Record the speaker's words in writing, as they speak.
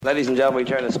Ladies and gentlemen, we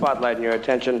turn the spotlight and your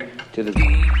attention to the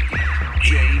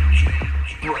DJ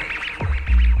Break.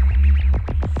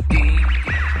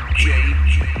 DJ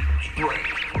Break.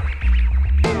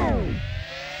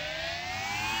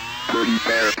 Dirty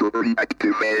fast, dirty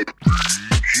activate.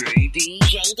 DJ.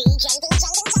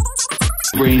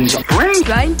 BrainZ.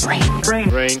 Brain.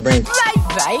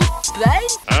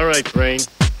 All right, Brain.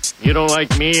 You don't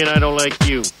like me and I don't like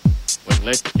you. But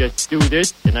let's just do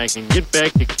this and I can get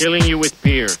back to killing you with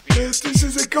beer. Yes, this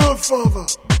is a Godfather.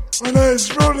 When I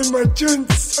was rolling my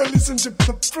joints, I listened to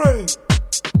the Brain.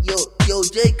 Yo,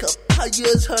 Jacob, how you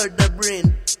just heard the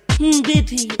Brain?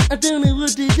 Betty, I don't know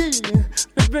what to do.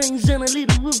 The Brain's on a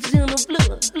little whoops on the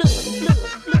floor.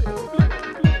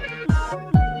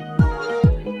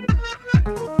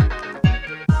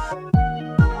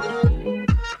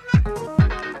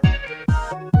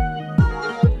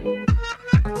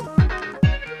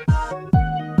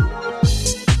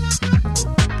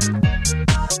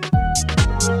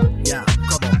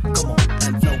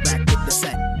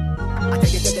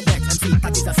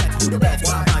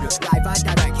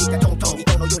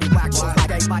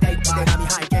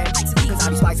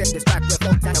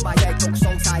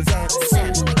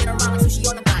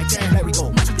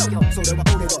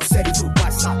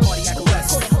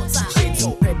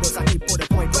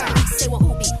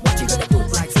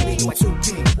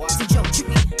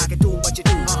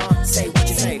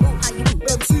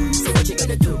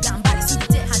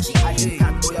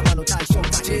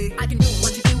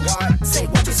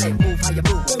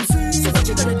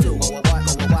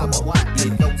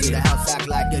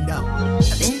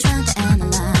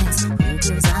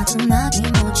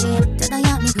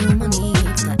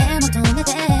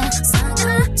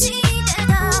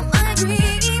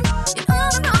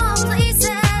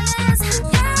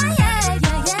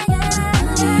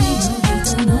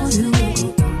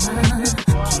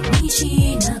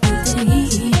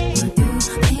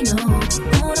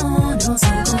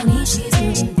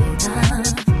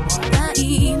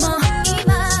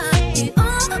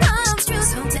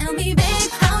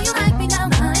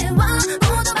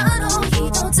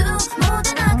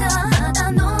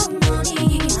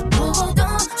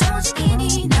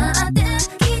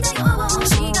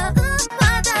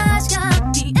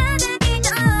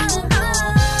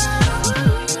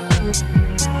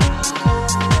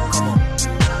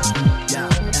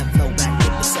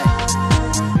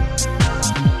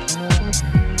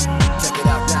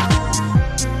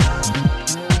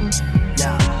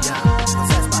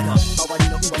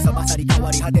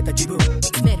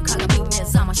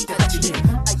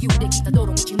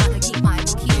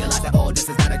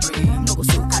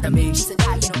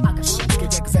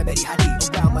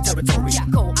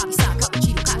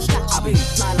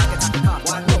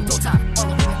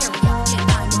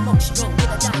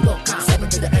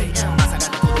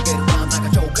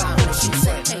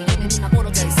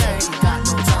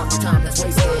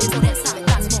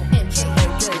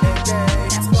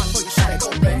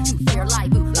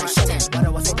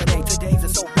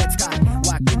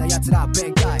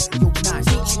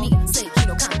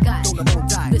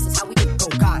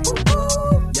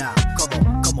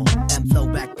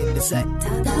 Set.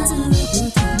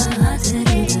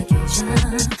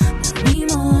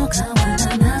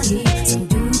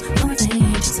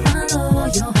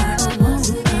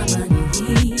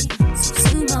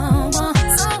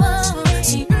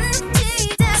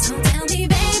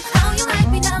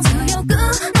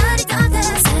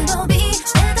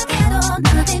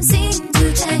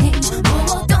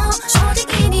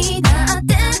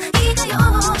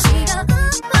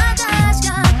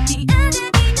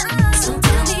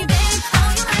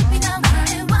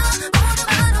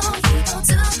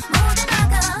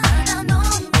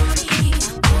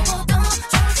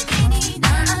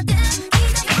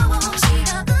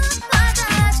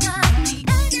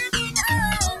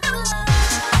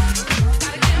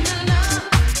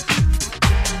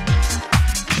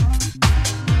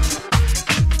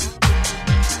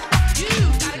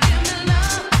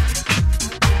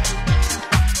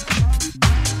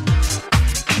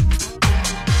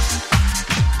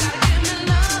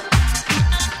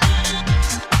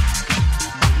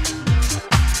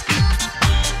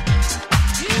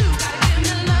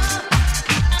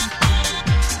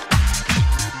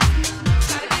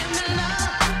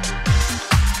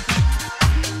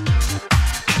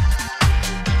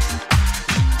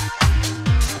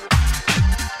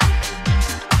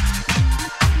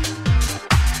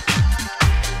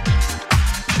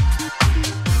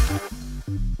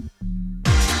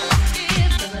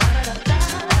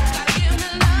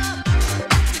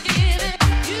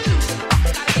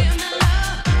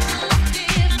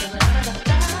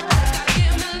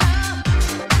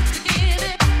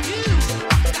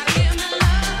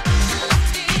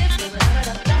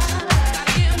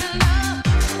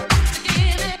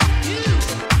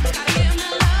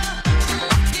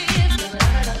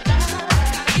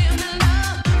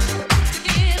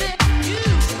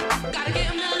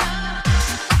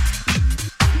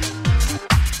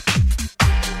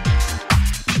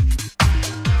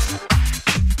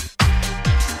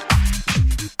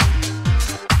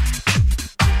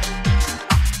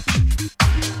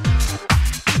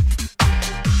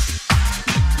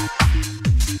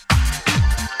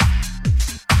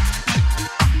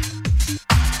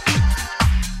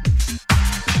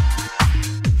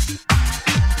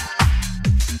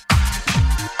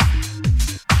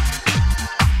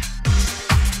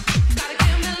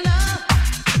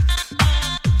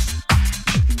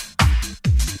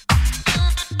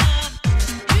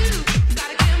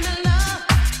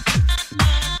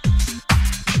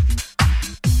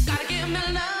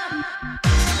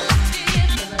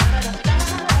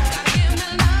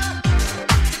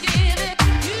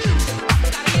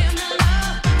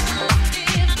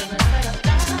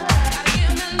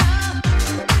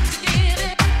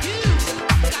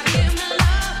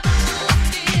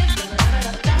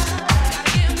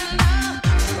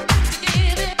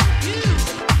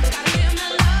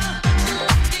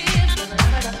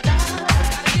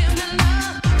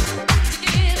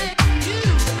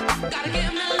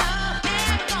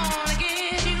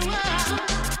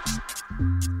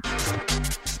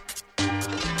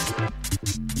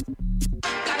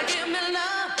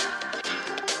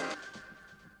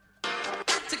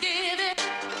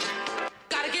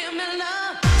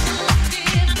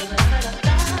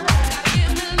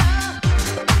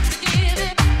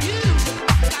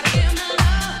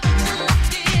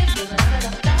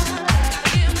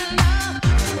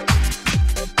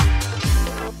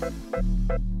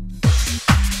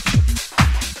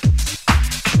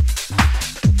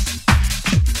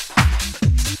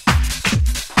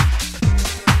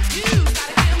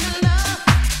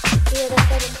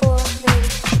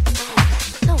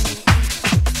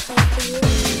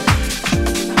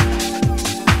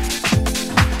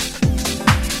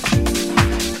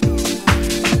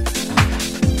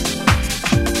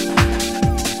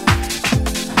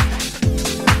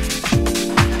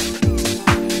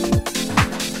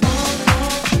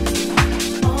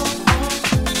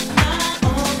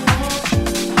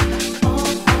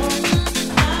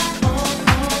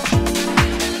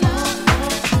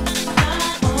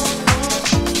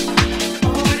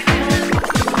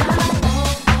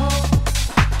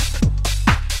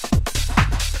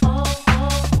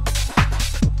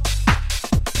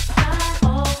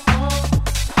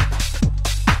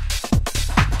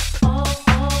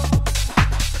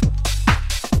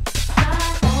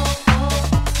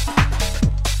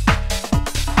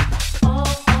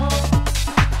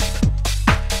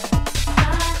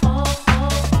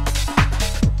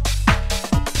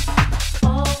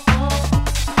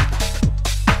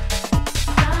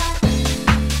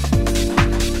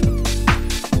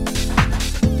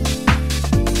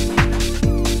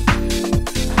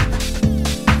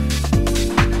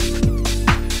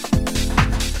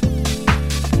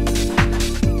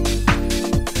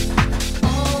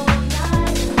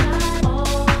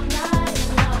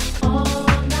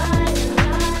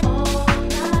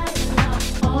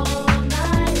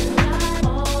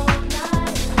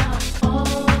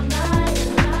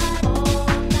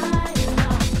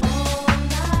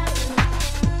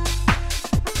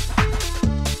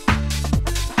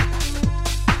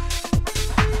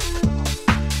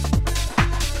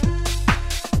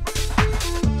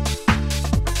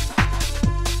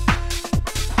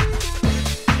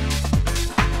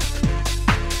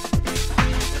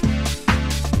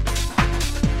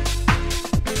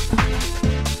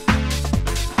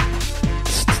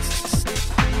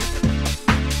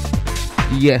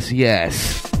 Yes,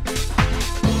 yes.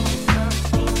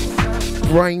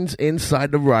 BrainZ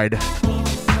inside the ride.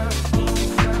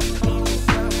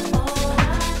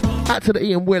 Out to the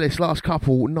Ian Willis, last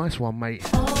couple. Nice one, mate.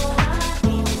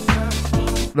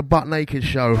 The Butt Naked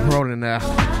Show, rolling there.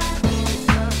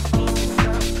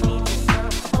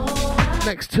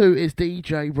 Next two is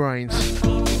DJ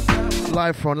BrainZ,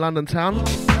 live from London town,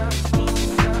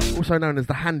 also known as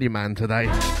the Handyman today.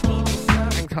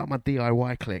 Hanged up my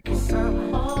DIY click.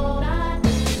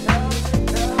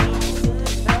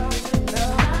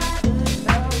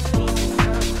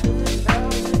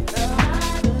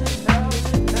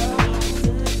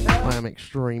 I am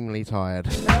extremely tired.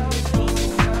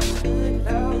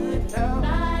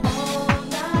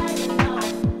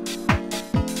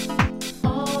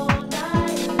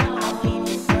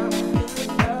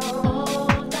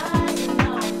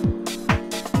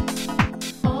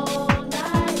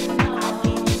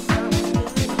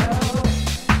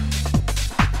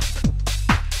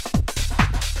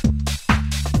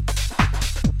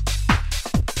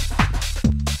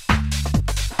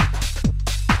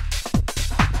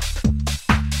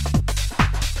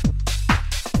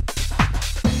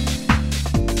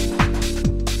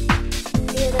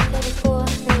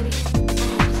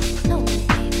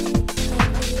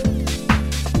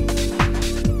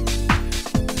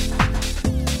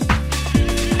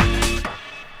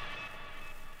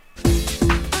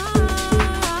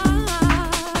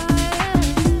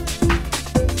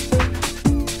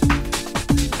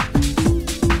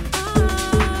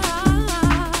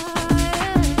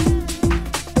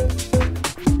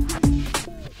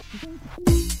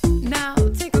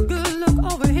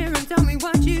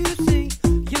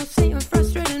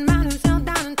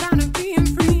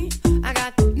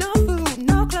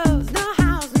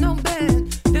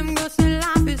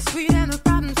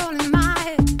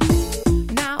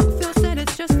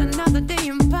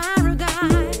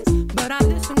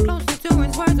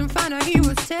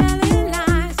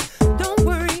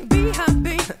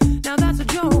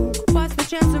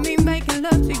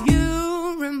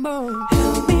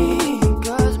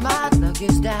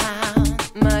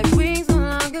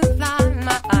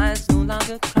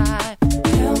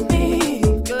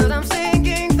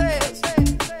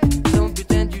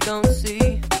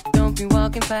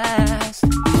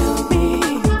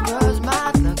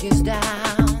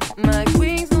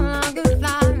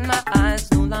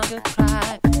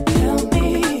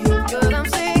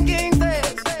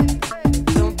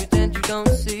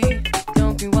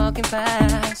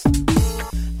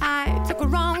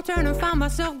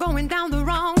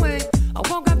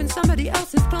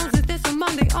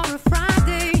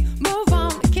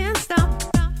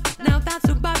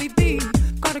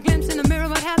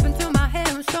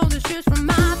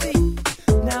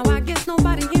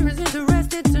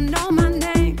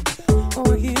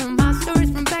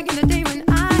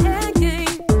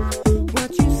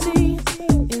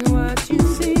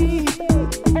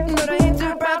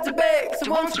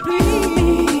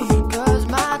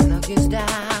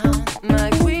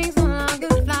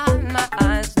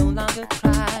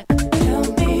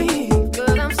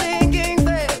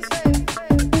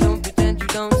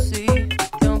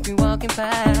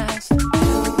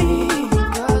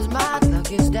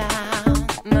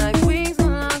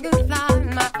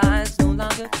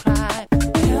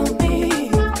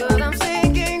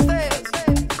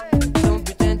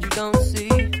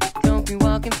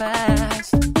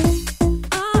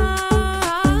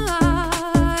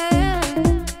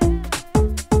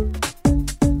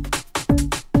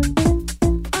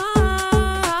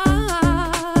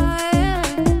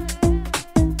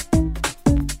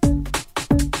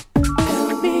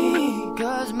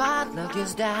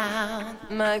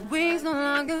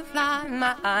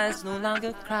 No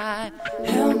longer cry.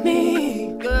 Help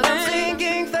me, 'cause I'm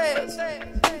sinking fast.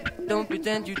 Don't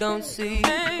pretend you don't see.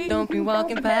 Don't be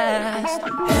walking past.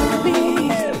 Help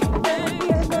me.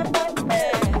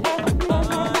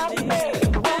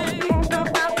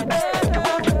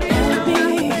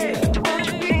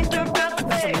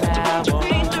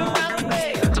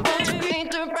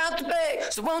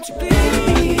 So won't you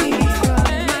please?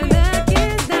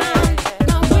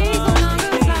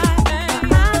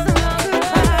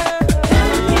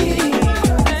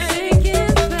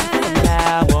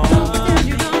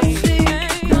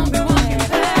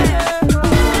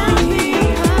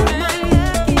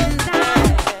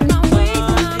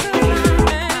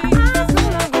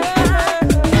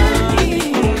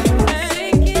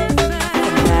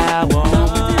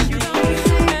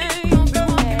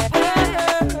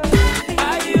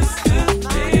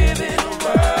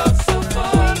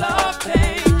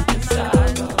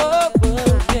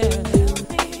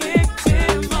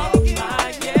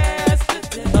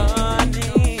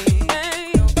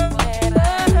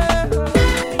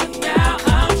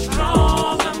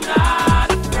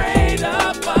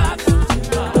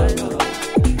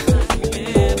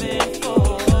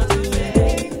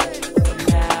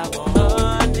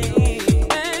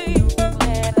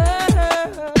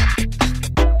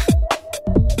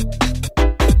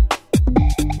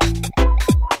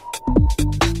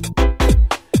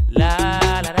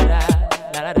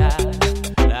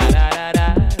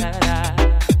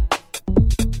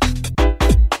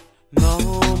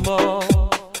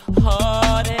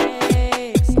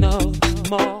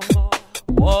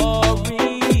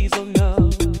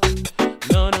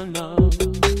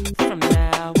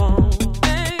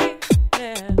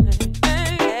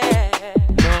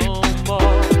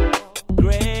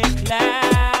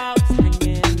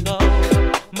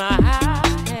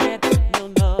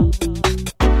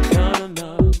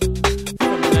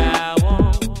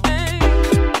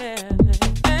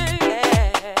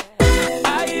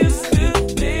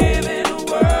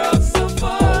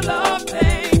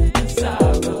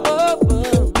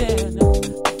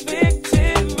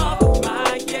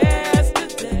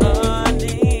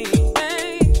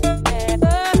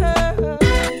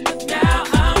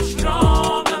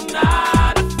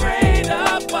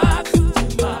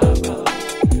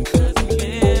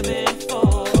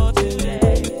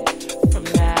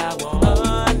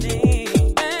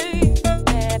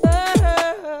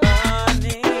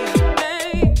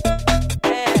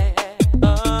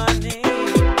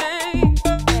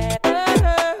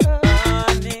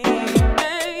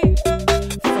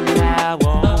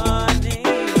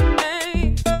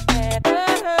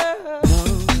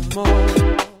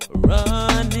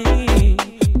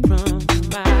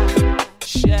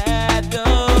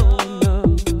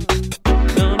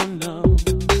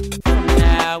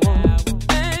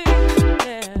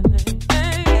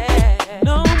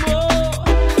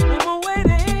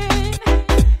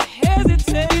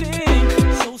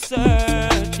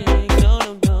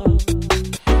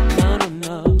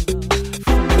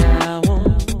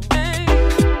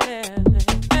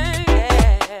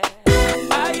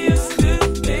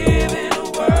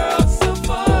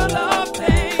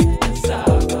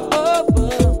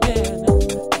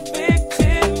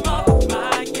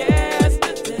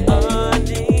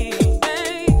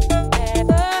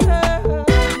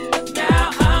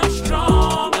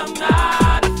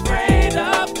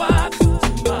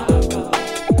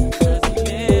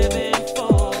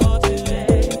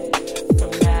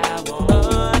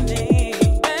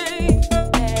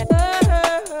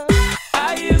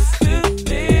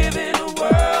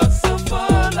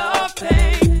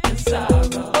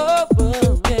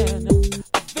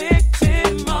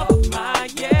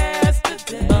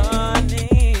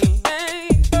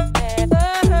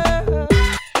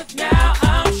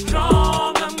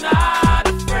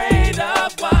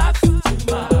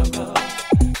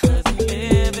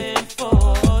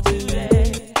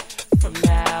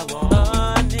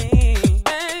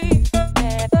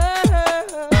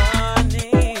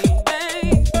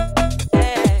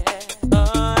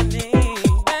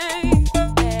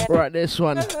 this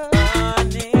one.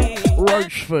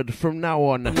 Roachford from now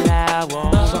on.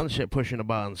 Sunship pushing the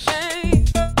buttons.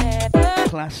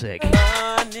 Classic.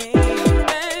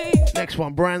 Next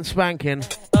one, brand spanking.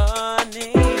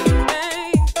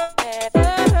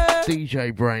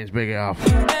 DJ BrainZ, big it up.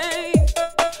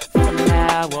 From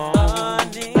now on.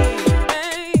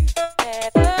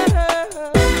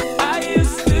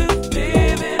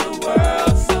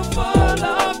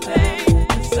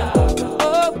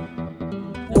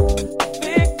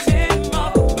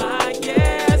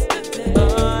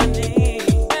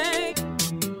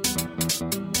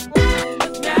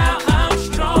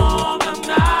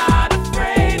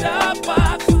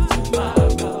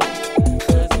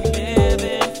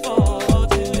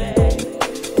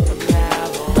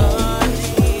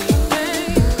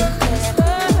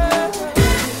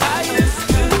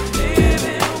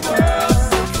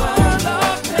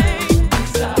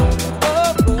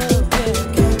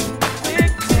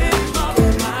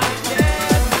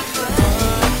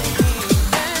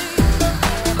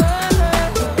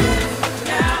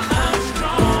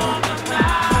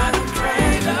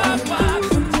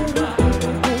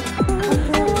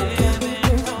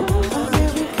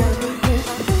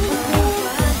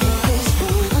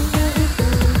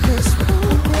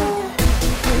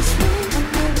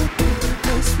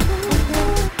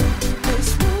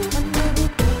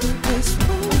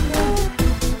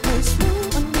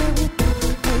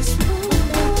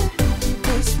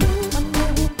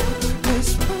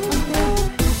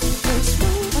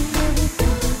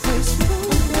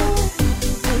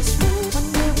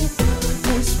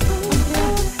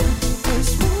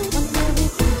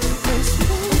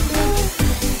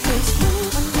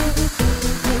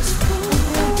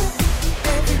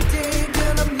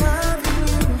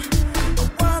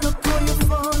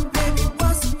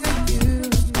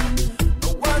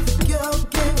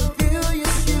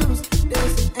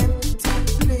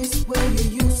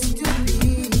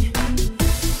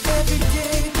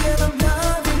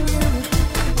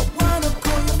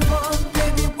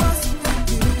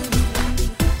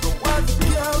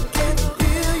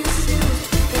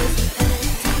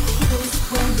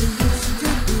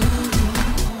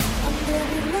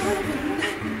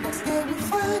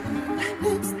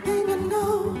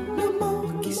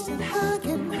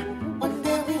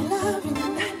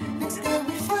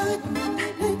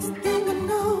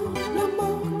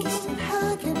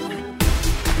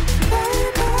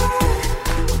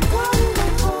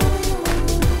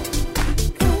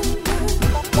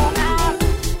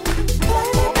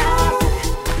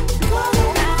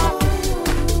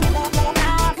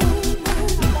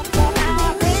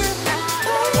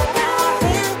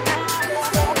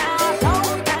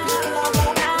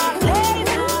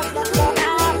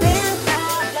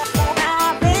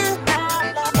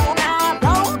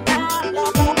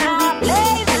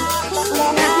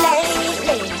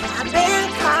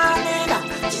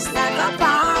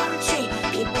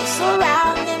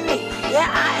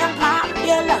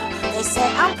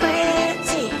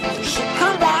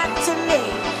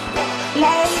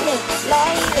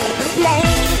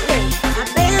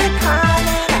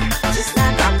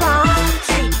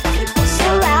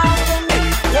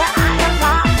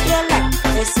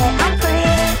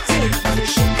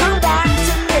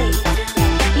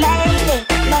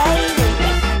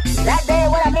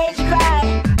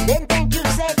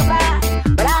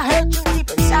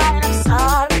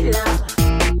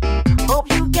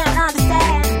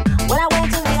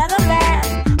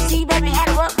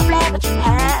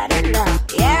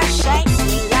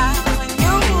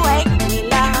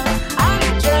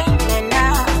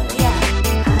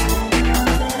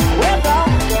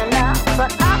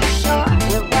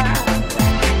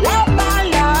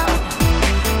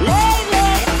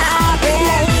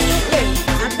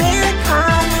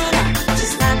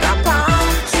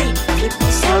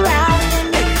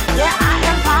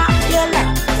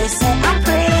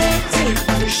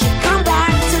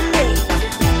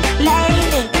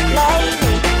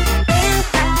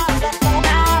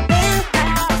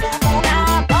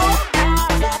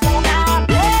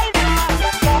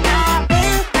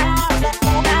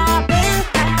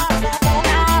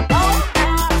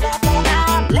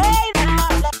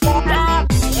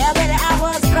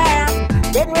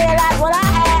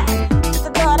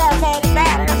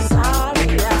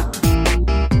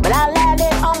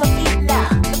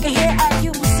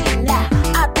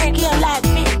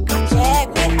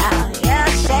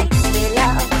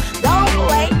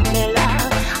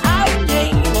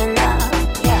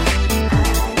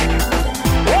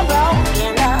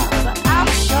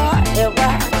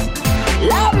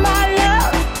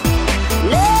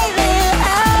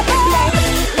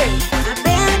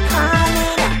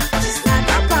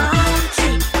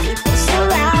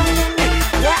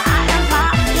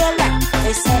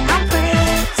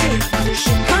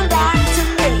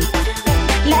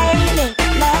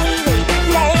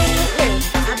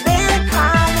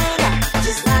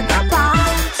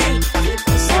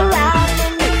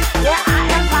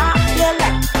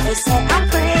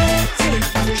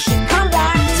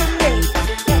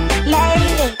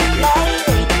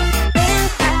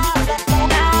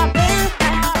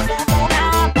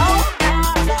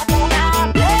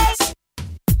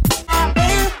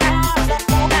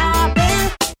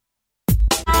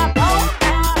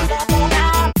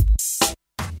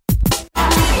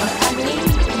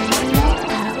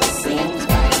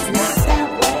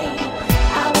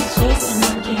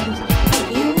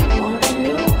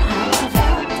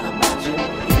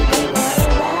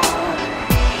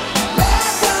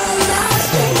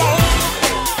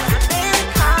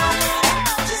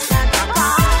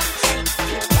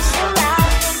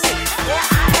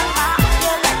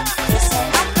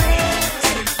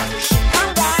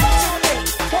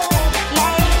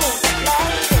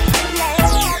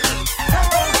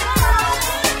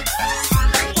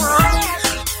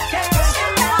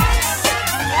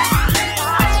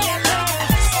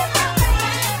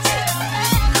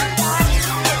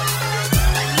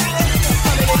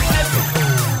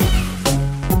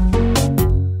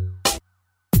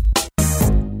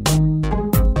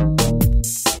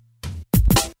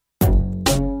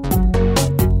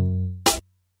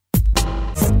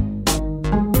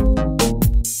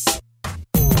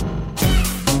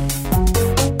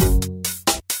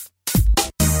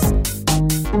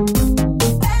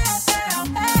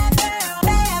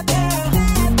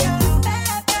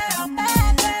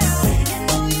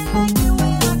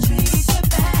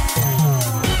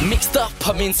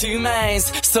 I'm in two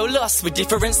minds, so lost with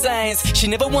different signs. She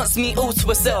never wants me all to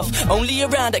herself, only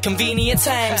around at convenient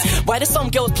times. Why do some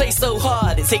girls play so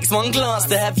hard? It takes one glance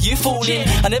to have you falling.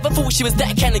 I never thought she was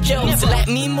that kind of girl to like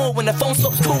me more when the phone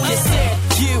stops calling. Said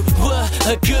you were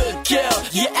a good girl,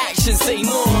 your actions say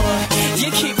more.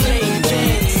 You keep playing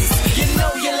games, you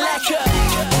know you like her.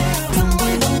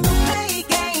 Play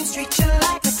games, treat you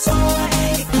like a toy.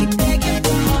 You keep begging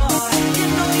for more. You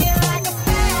know you like a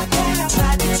bad girl.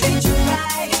 Try to treat you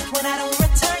right when I don't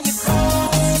return your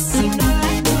calls. Seem to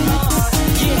like the more.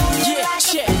 Yeah,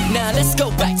 shit. Now let's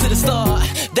go back to the start.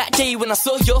 That day when I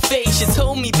saw your face, you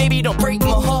told me, baby, don't break my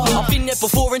heart. I've been there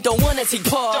before and don't wanna take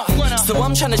part. So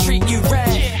I'm trying to treat you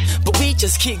right, but we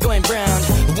just keep going round.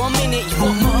 1 minute you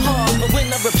want my heart, but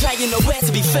when I reply you're nowhere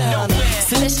to be found.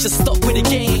 So let's just stop with the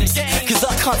games, cause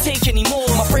I can't take anymore.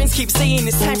 My friends keep saying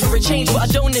it's time for a change, but I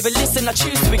don't ever listen, I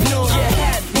choose to ignore. You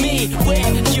had me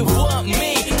when you want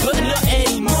me, but not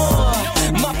anymore.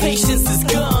 My patience is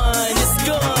gone, it's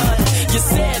gone. You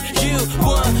said you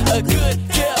want a good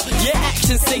girl, your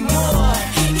actions say more.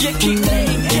 You keep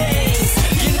playing games,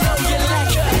 you know you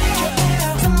like her.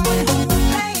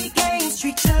 Play games,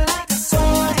 treat you like a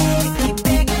toy. Keep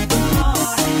begging for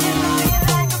more. You know you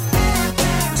like a bad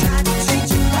girl. Try to treat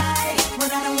you right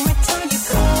when I don't return your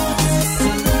calls.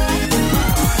 Seem to like the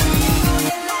more. You know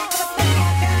you like a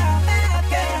bad girl,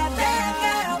 bad girl, bad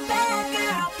girl, bad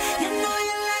girl. You know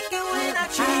you like it when I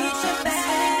treat you bad.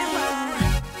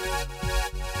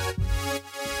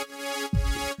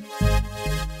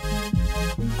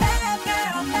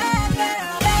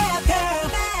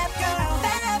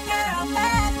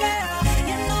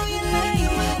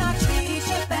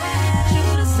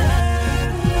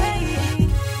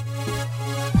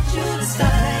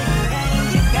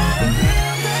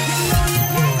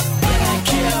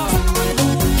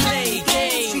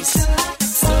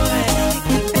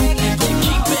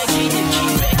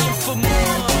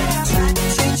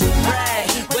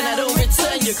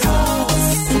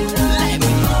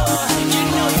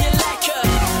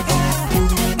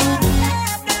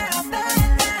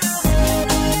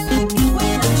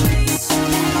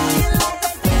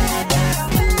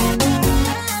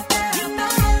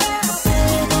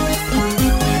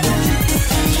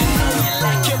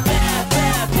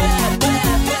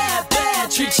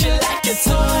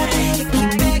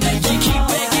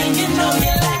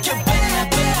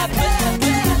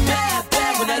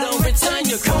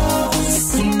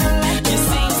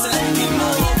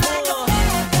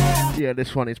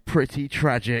 This one is pretty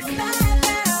tragic.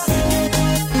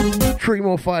 3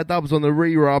 more fire dubs on the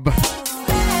re-rub.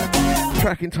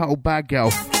 Track entitled Bad Girl.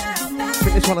 I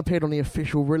think this one appeared on the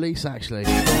official release actually.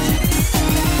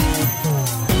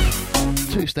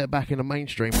 2 step back in the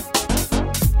mainstream. So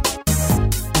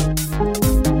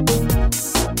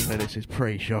this is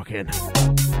pretty shocking.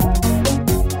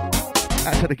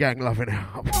 Out to the gang loving it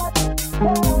up.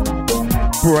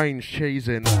 BrainZ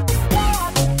cheesing.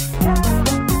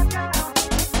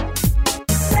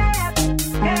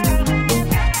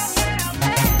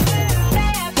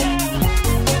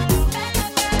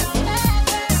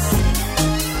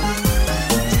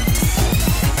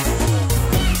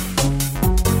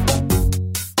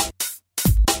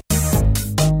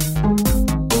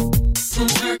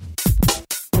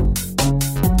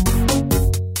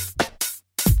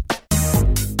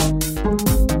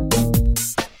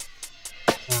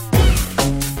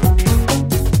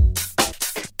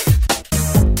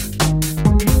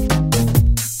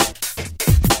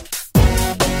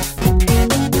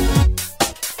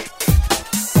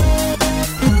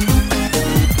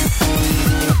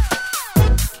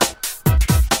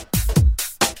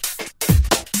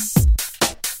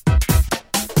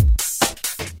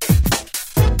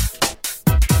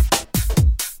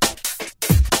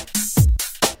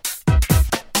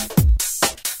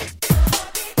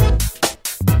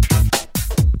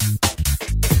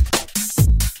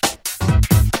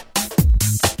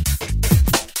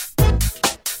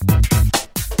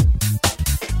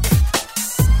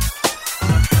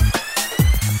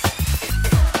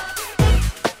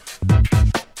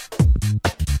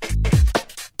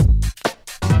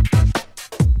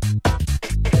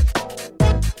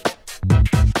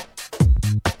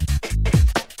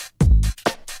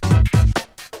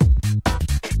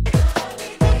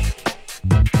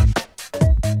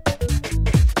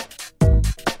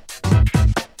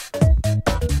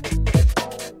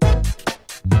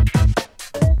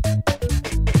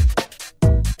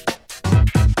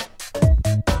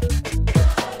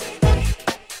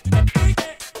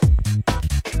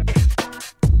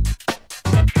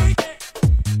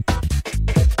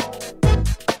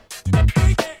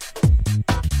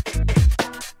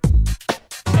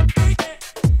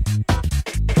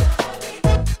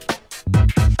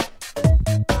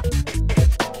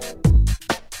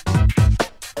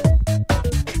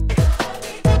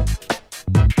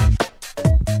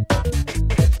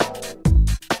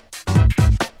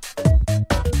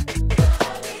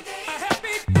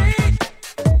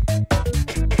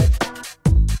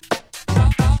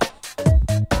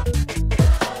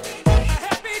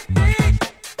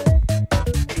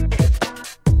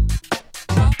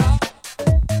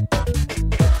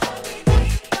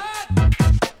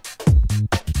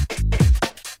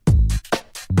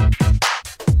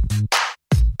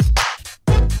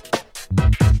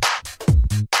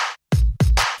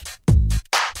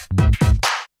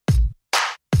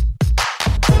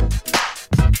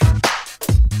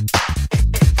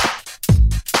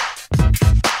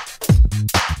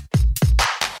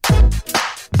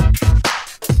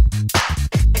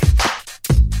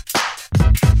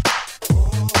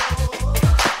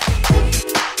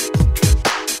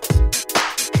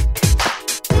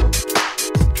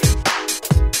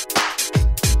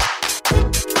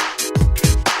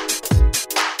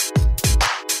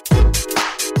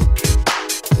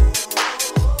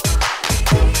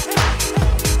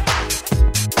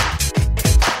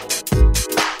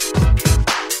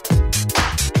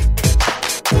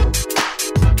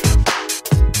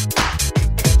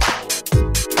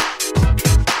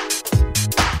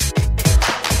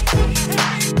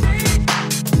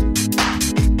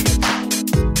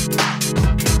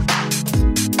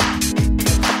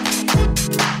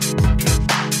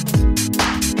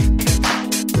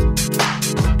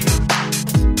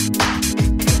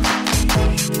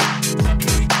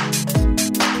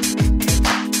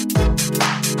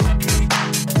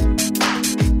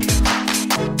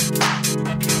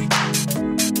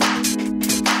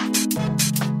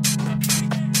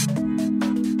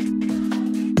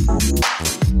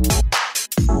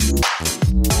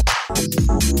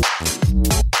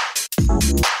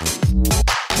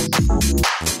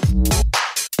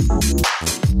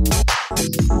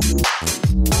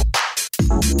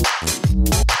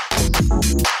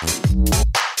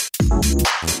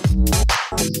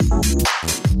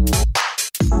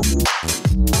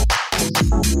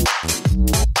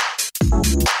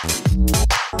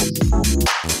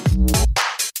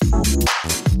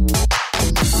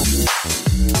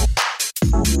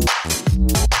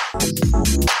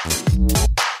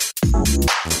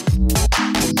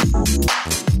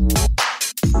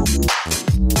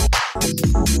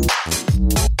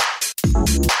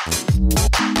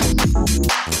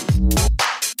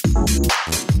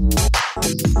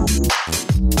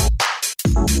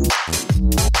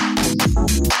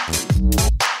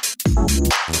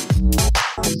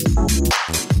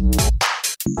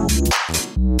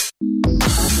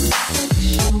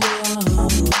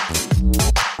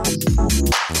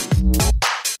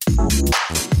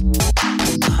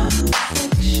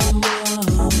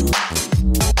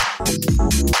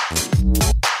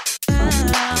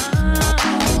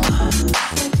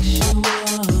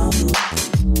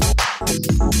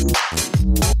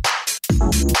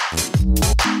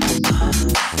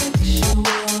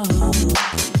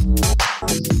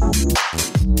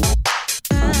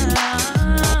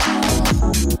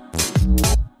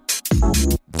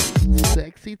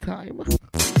 Sexy time.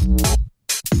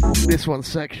 This one's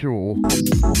sexual.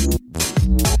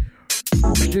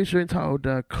 Producer entitled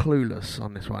Clueless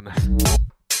on this one.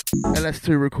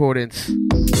 LS2 recordings.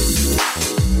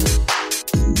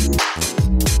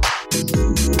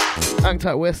 Hang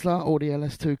tight Whistler, or the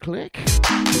LS2 click.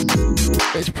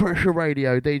 It's Pressure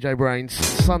Radio, DJ BrainZ,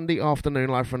 Sunday afternoon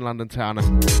live from London town.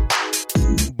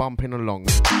 Bumping along.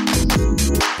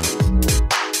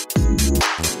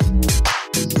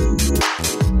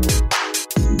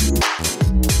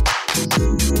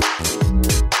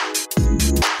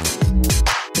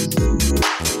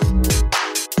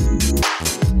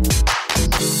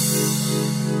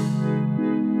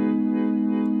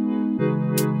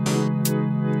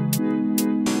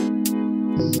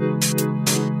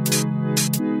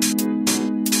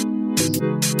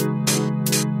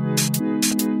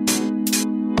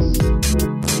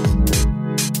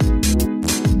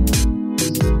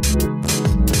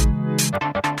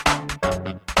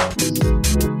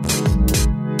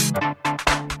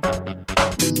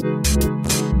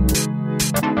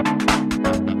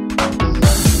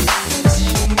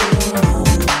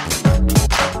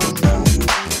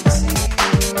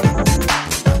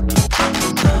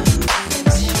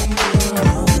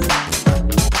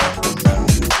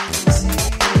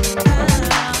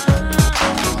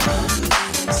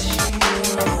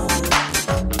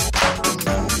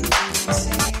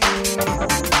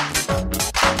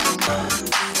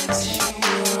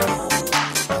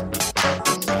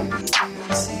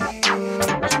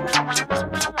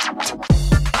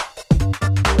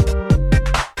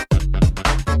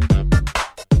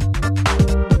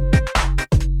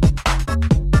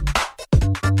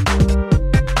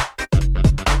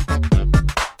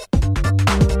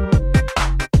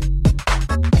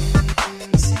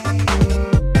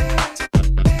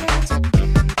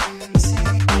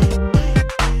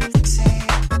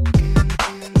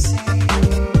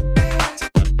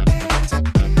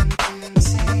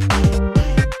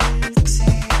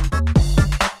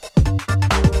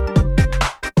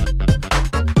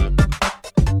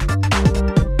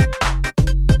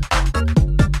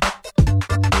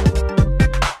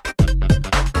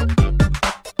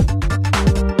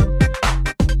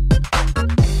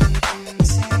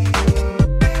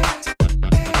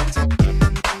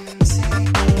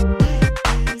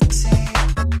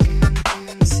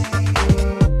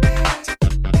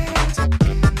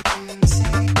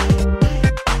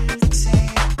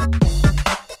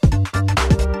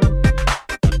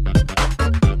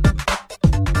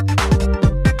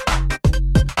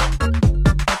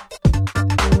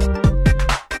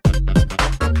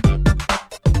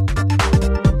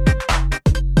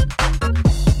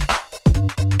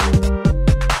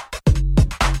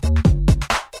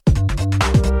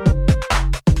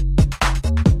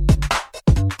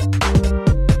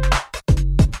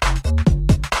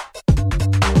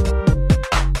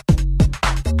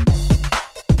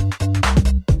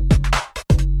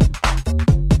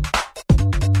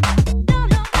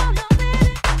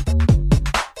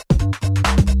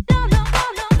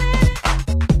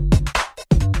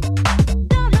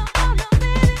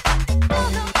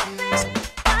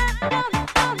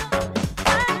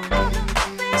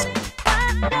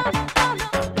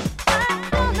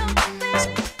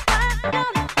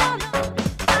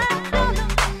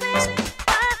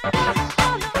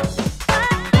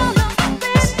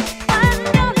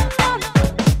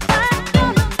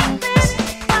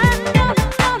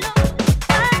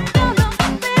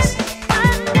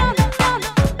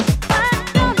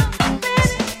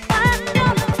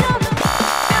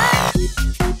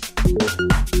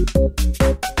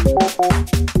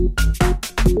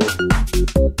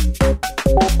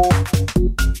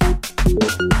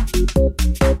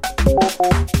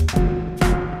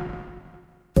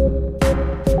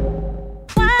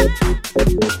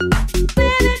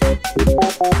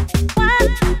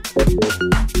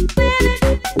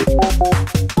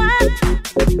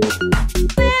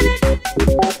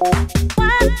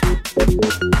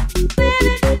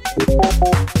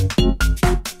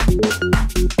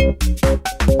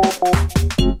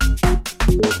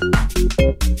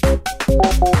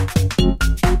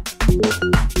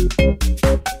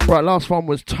 Right, last one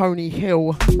was Tony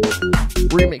Hill,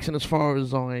 remixing As Far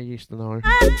As I Used to Know.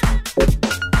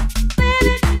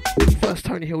 First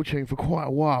Tony Hill tune for quite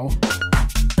a while.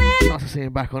 Nice to see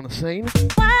him back on the scene.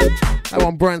 That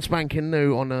one brand spanking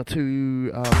new on 4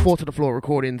 to the Floor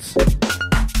recordings.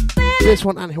 This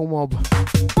one, Ant Hill Mob,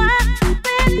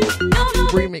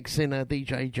 remixing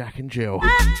DJ Jack and Jill.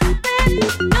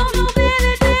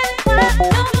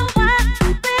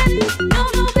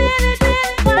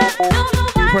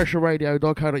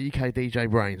 PressureRadio.co.uk, DJ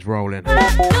BrainZ rolling.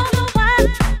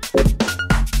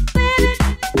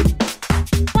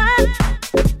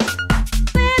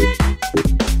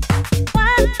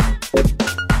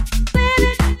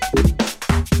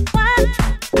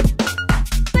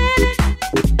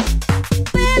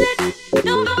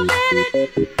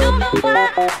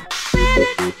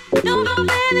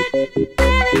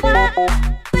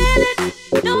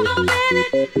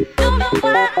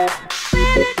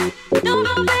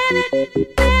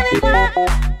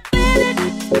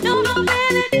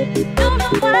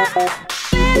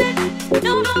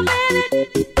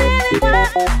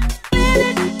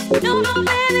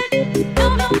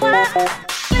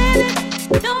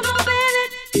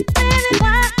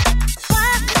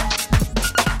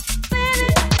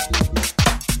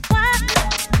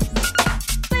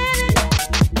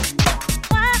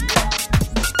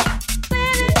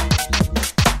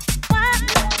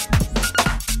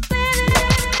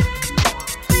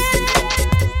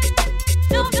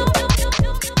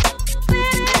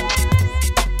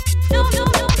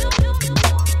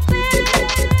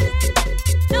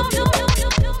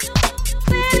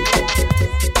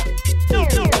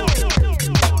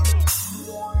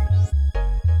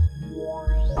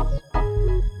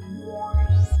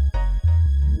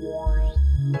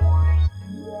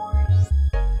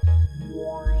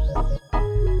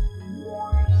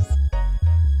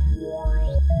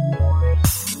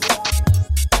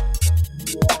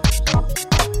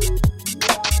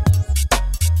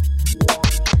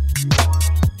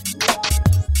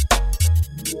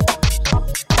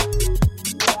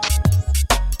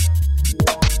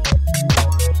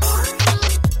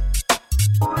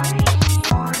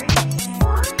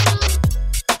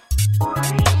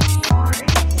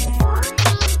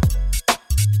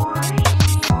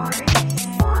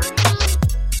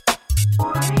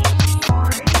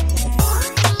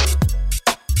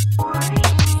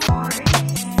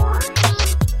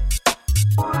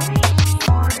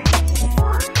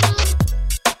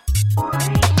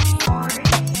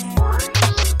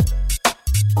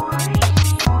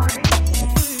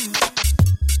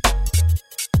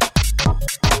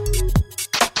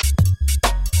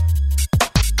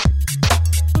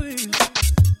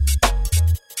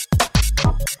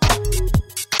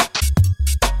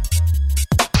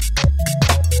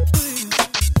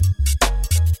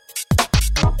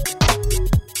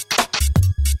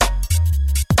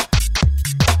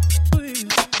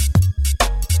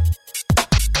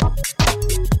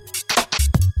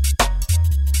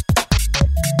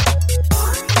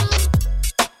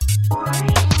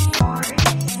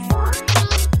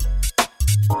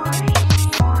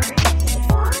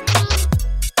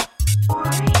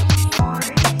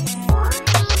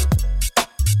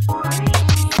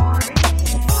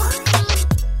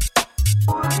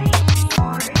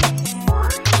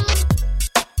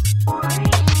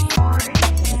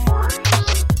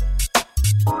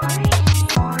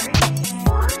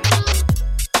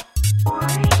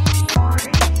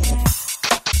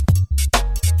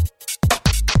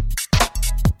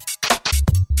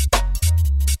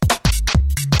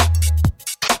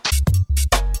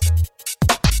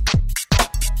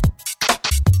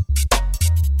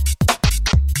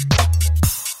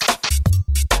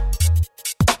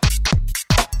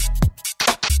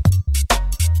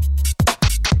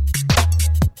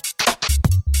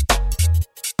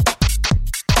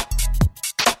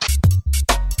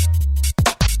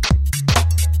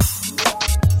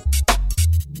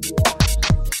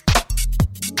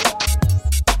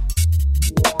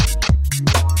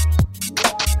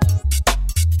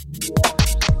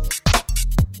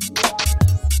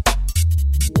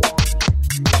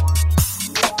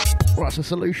 Right, so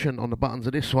solution on the buttons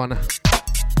of this one.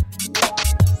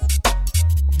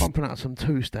 Bumping out some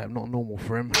two-step, not normal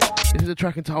for him. This is a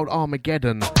track entitled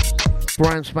Armageddon.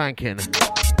 Brand spanking.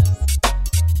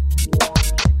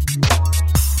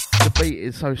 The beat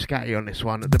is so scatty on this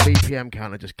one that the BPM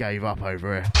counter just gave up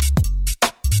over it.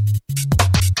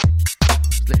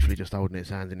 It's literally just holding its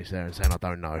hands in its air and saying, I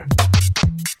don't know.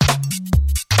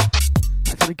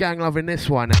 That's the gang loving this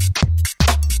one.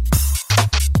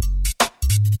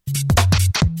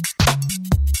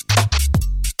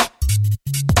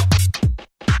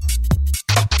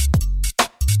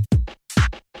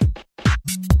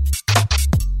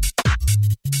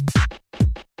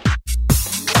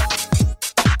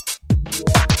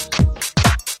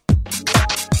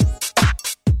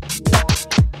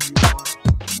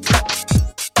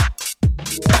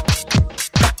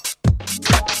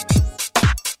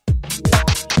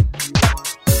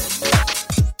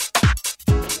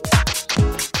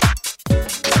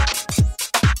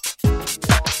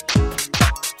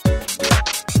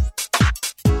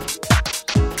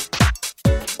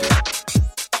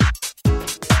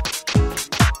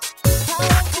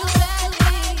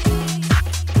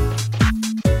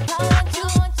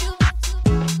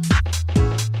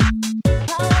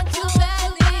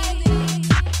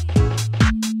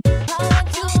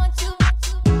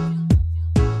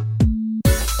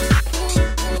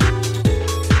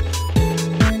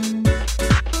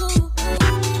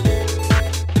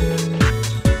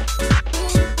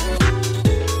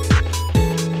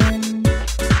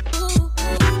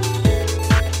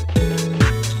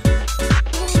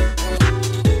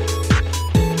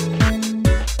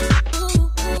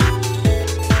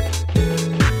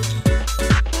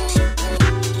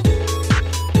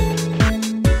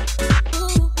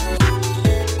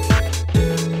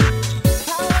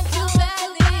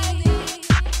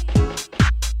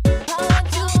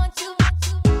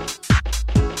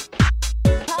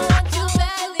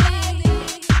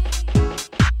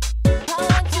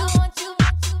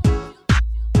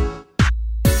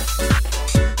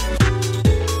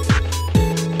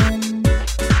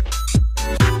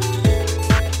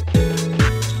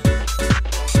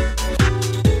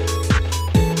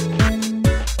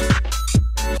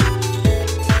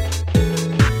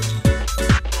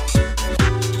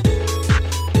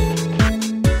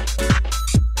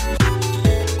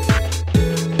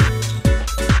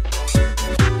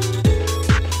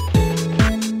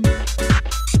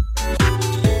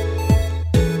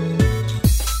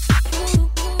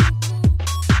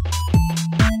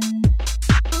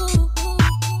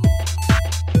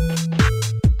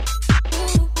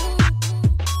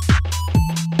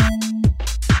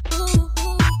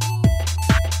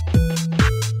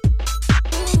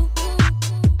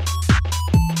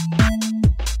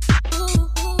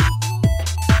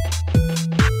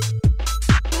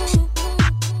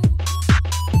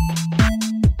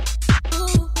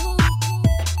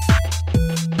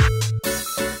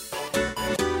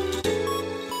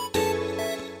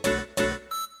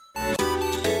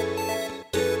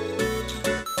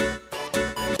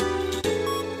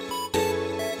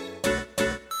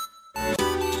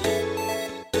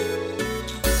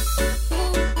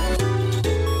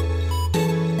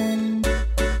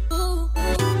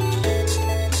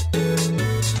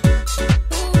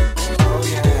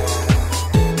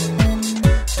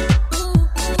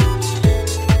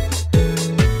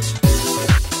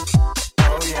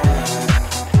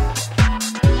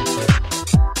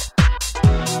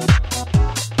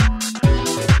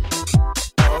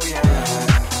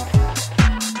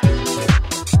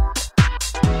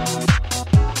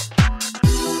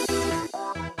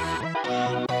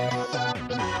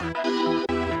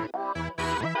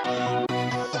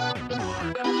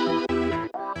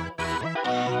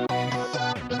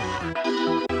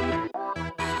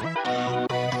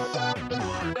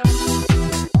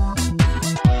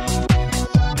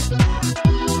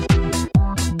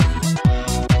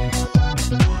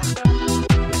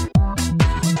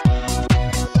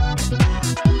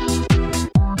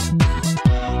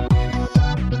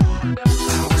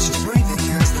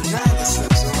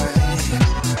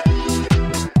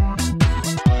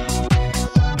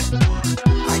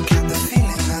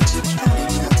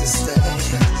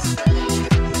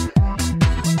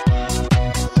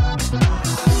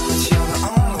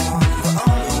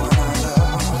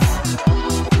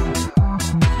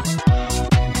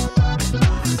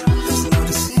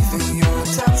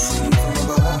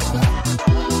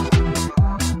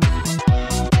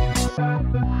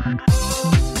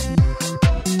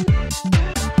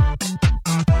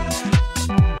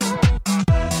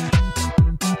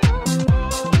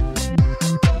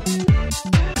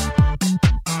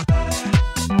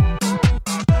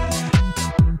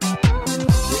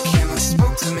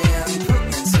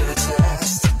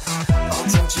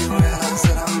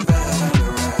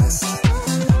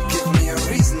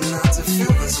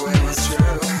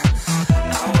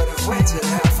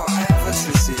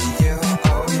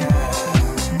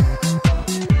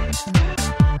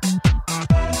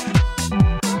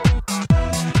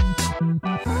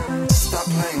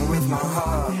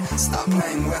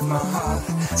 with my heart.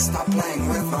 Stop playing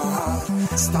with my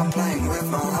heart. Stop playing with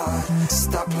my heart.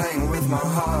 Stop playing with my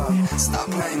heart. Stop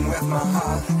playing with my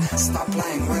heart. Stop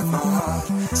playing with my heart.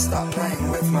 Stop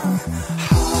playing with my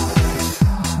heart.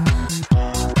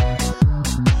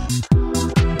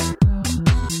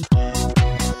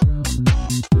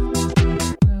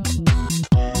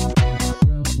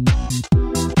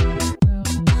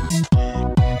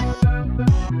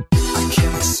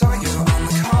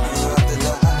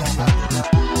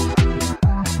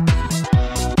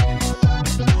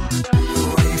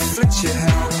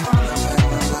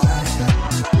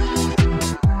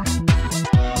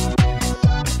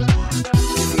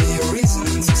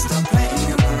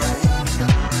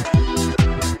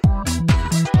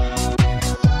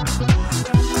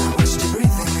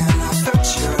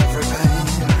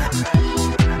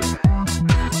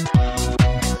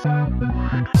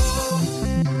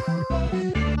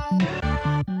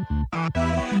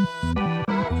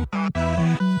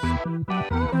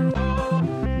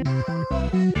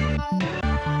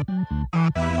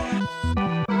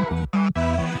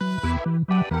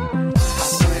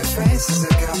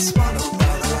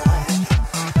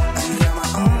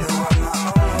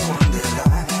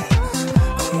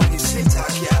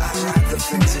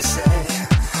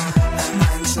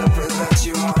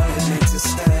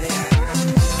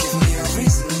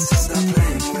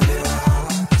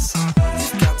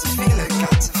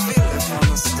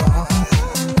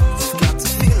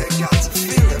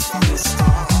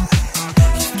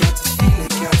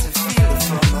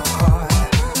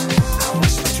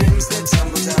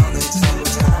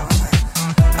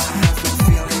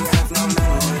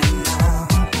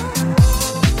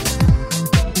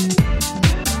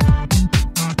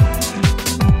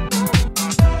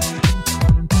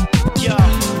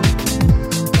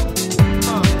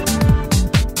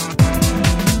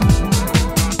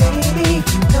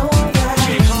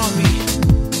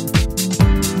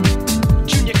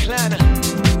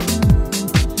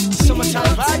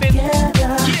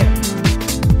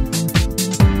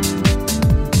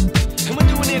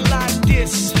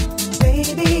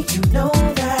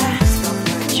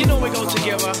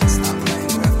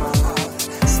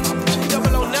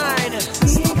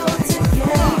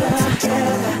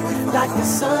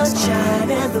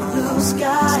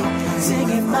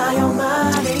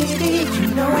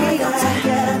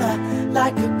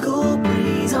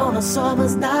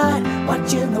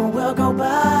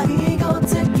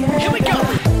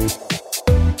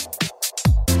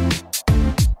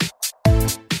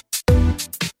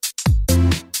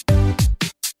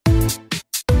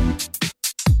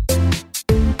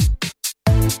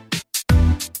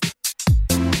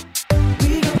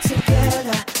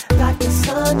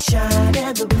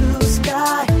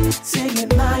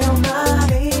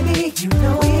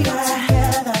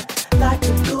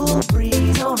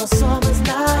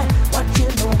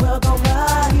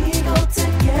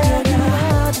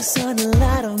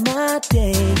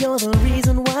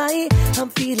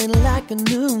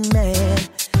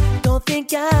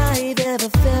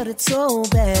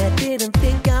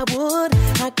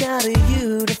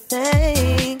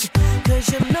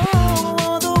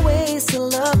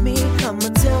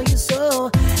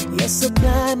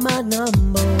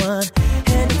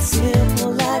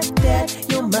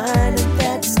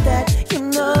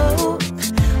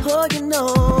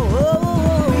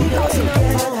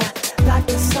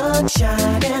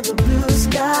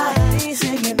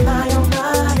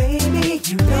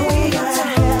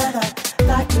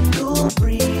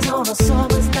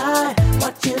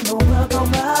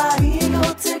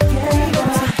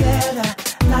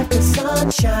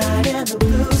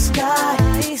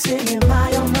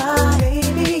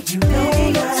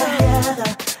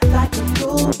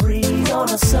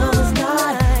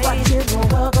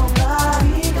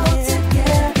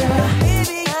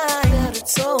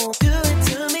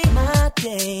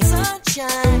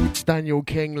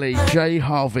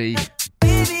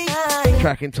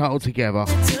 Track entitled Together.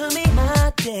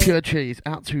 Pure cheese.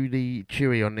 Out to the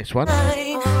chewy on this one.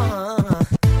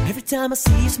 Every time I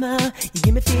see you smile, you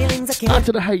give me feelings I can't. Out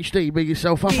to the HD, be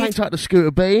yourself up. Hang tight to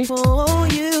Scooter B. For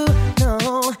you,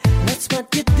 no, that's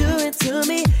what you're doing to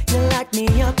me. You light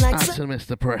me up like out to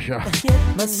Mr. Pressure.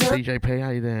 DJ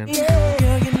PA then. Yeah,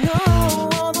 girl, you know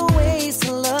all the ways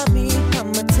to love me.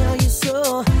 I'ma tell you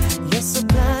so. You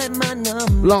supply my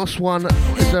number. Last one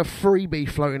is a freebie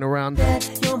floating around.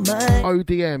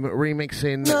 ODM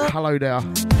remixing Hello There.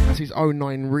 That's his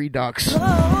 09 Redux.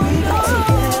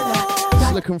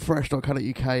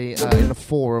 Slickandfresh.co.uk in the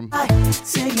forum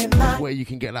where you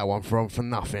can get that one from for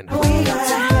nothing.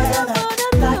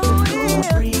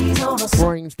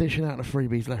 BrainZ dishing out the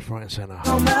freebies left, right, and centre.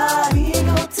 We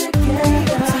go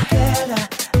together,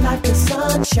 like the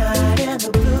sunshine and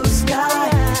the blue sky.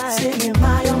 Singing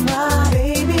my oh my,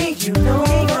 baby, you know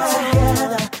we go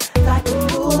together, like a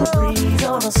cool breeze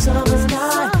on a summer's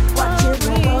night. Watching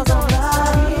the world go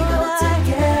by, we go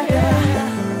together.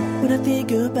 When I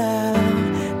think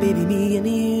about, baby, me and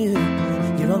you,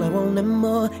 you're all I want and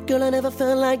more. Girl, I never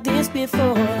felt like this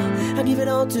before. I give it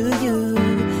all to you,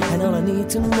 and all I need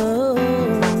to know,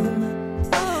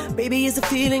 baby, is a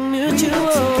feeling mutual.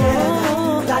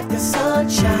 Together, like the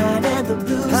sunshine and the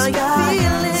blue sky. How you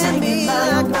feeling me?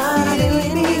 I'm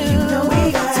feeling you. You know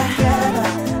we got together,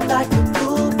 like a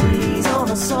cool breeze on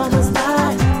a summer's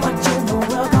night. Watching the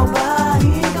world go by,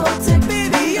 we go together,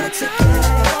 baby, you're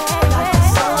together, like the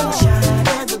sunshine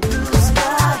and the blue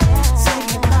sky.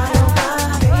 Singing my oh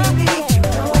my, baby, you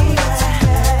know we got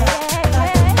together,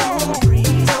 like a cool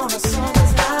breeze on a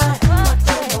summer's night.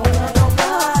 Watching the world go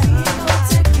by, we go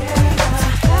together,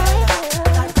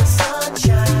 like the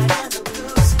sunshine and the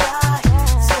blue sky.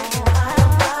 Singing my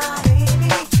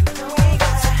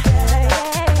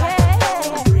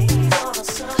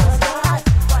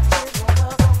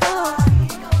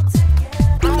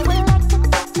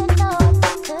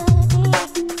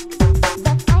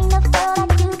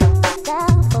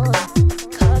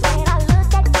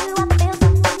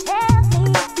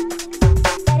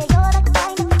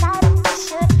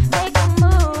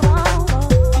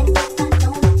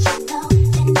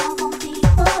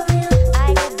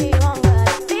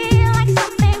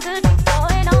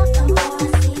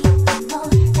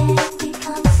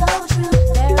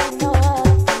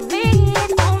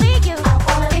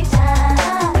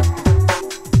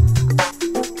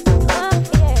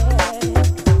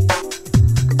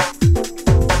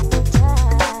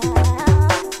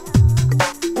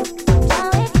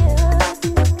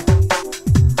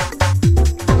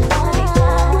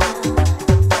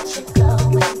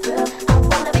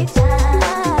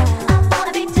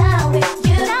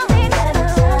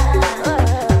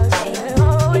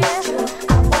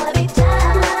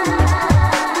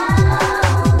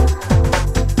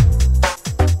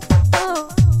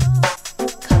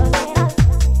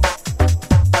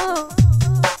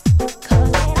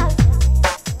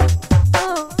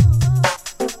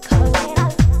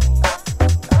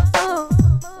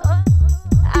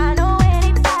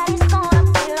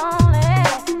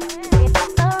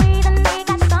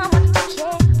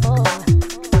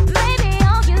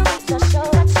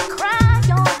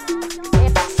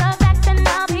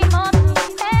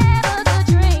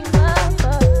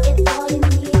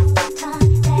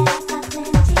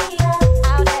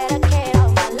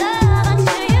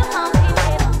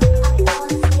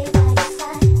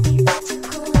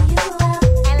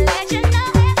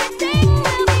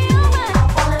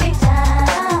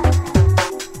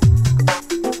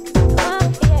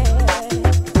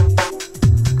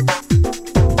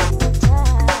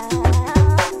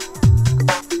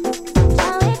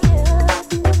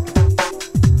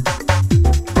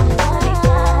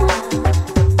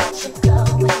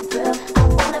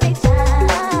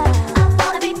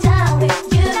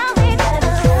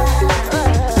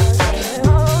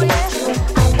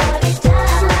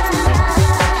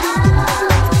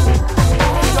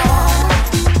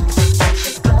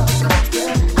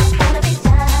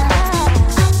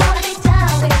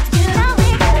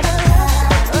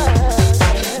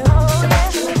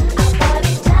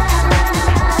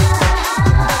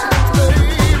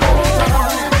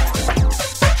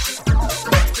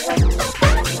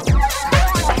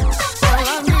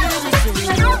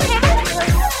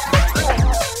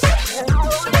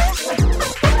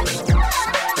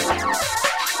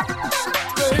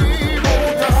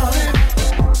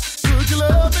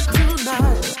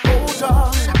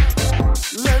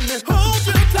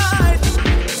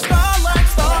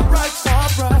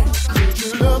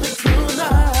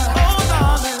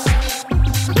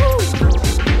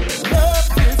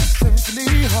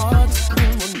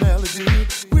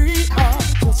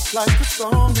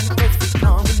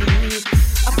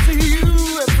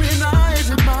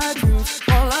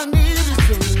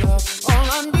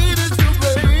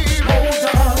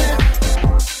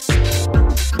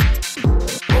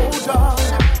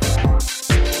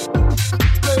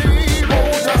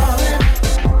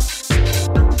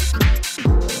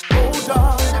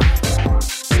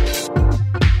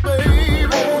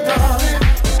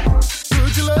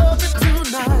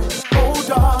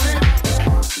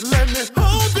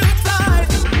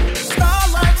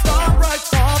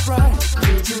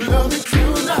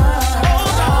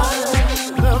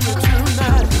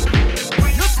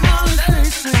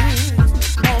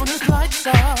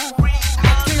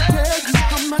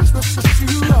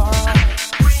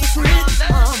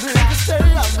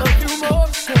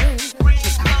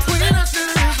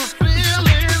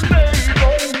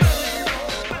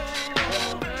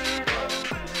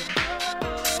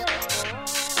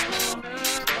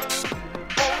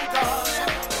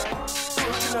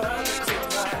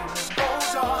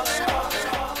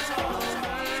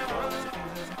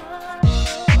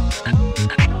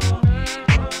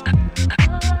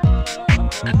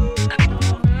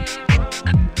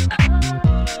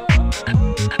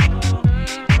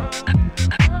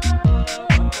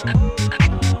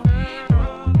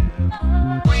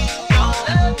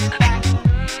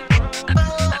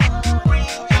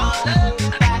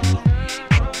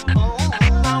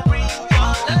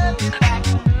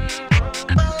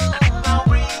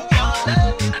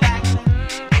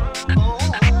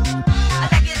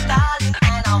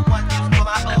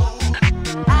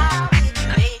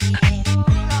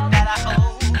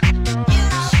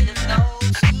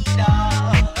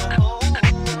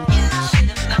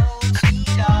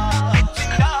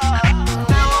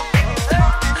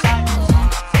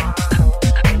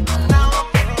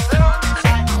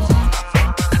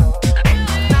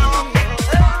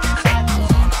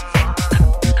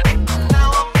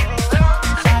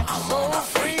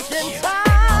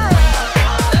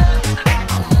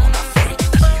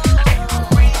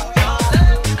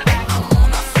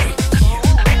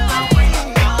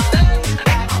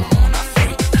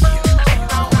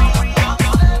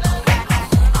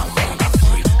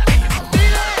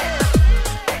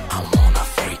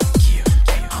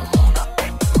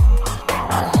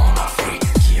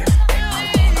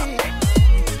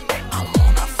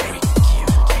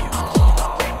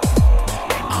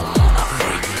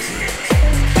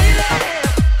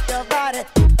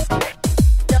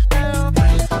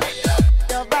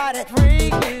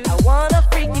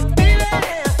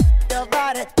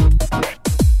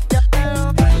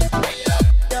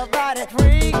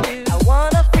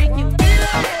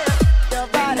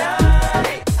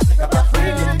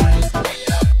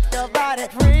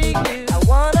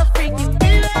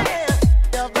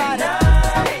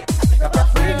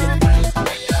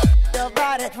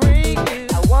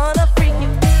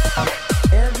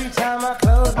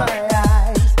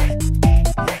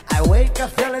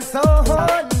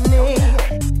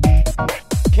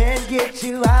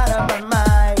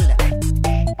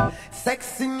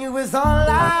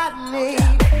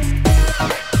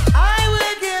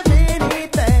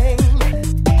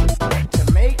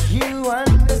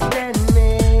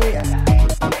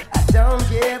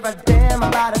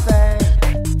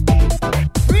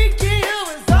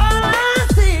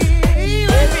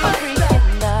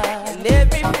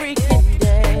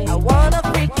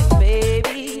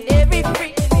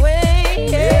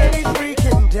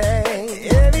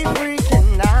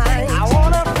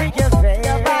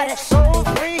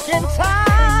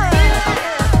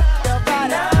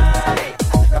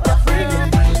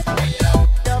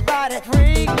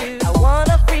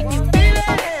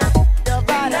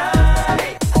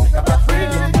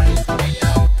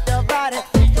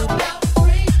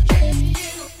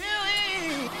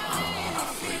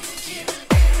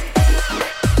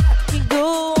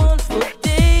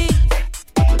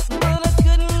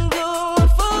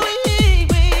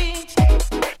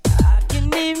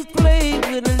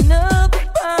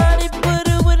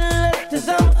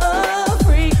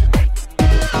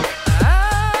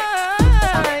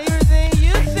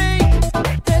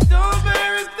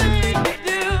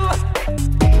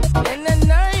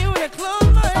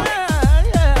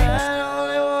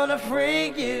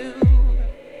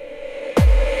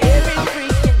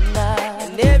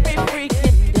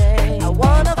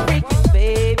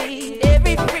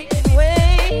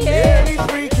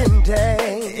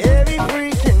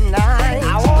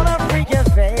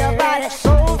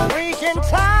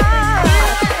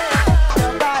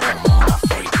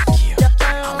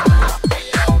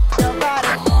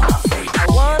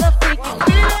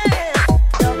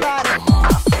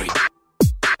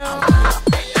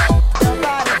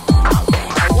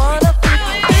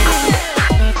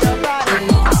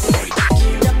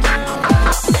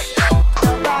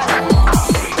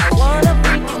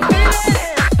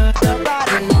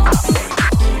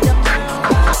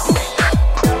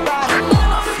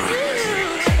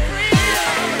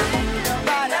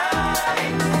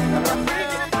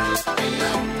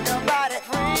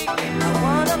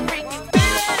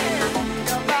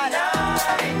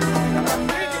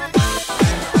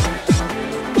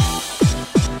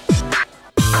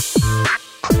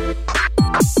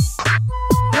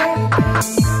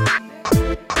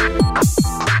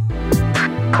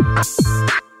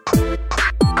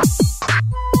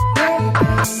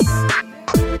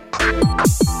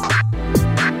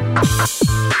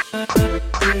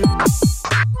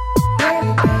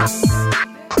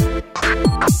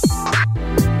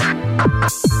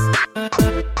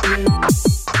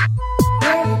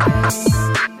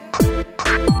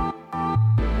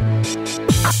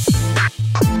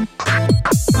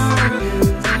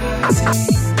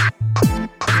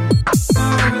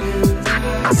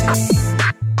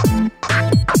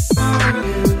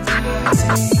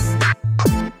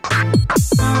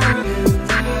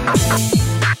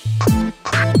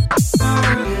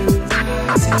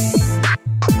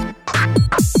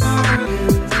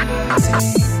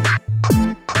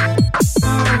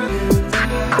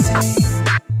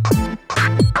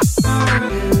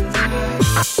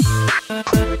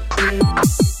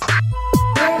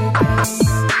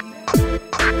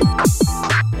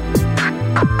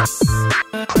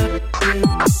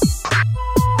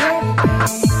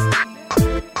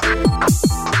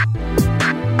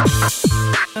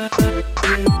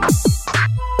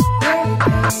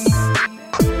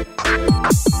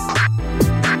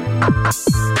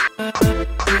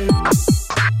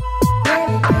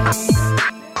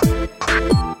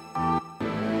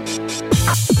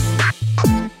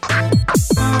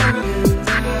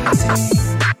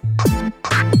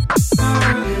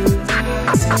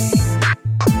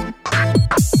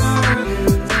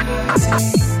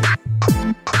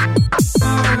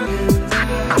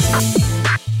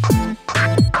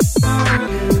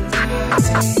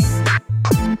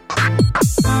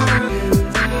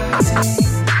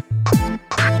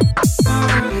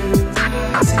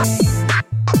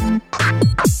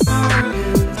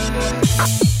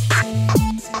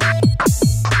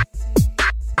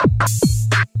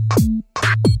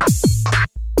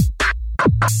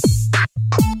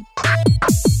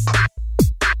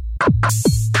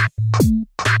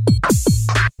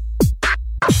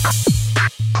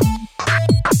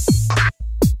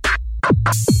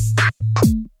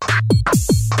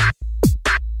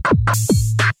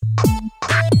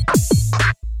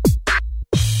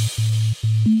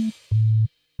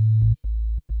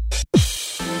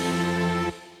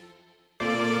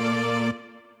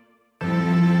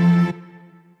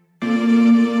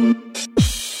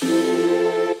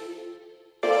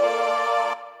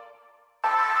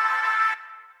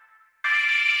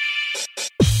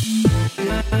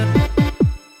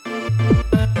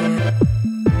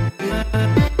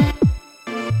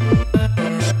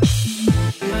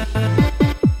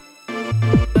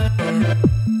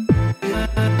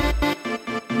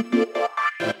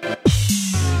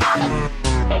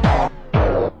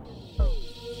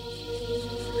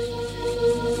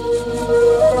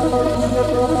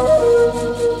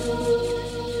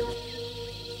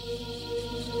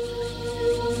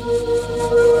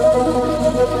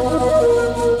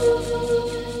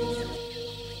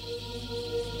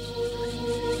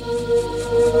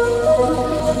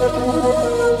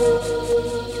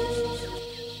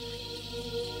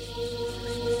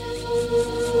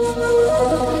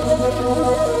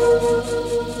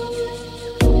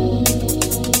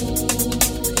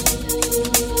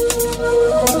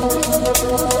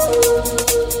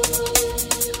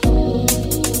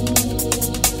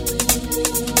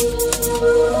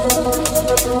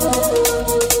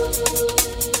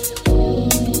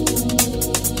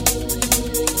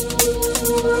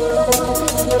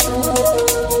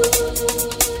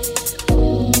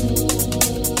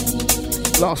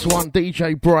Last one,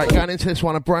 DJ Bright. Going into this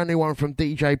one, a brand new one from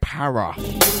DJ Para.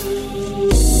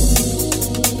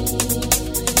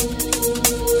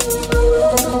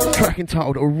 Track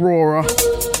entitled Aurora.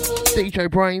 DJ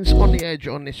BrainZ on the edge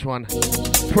on this one.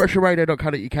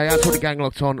 PressureRadio.co.uk. Out to the gang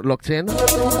locked in.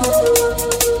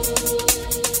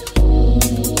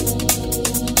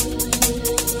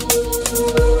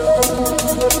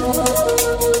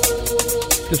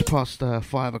 Just past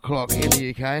 5 o'clock in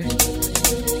the UK.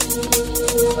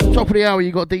 Top of the hour,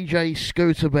 you got DJ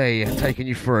Scooter B taking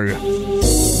you through.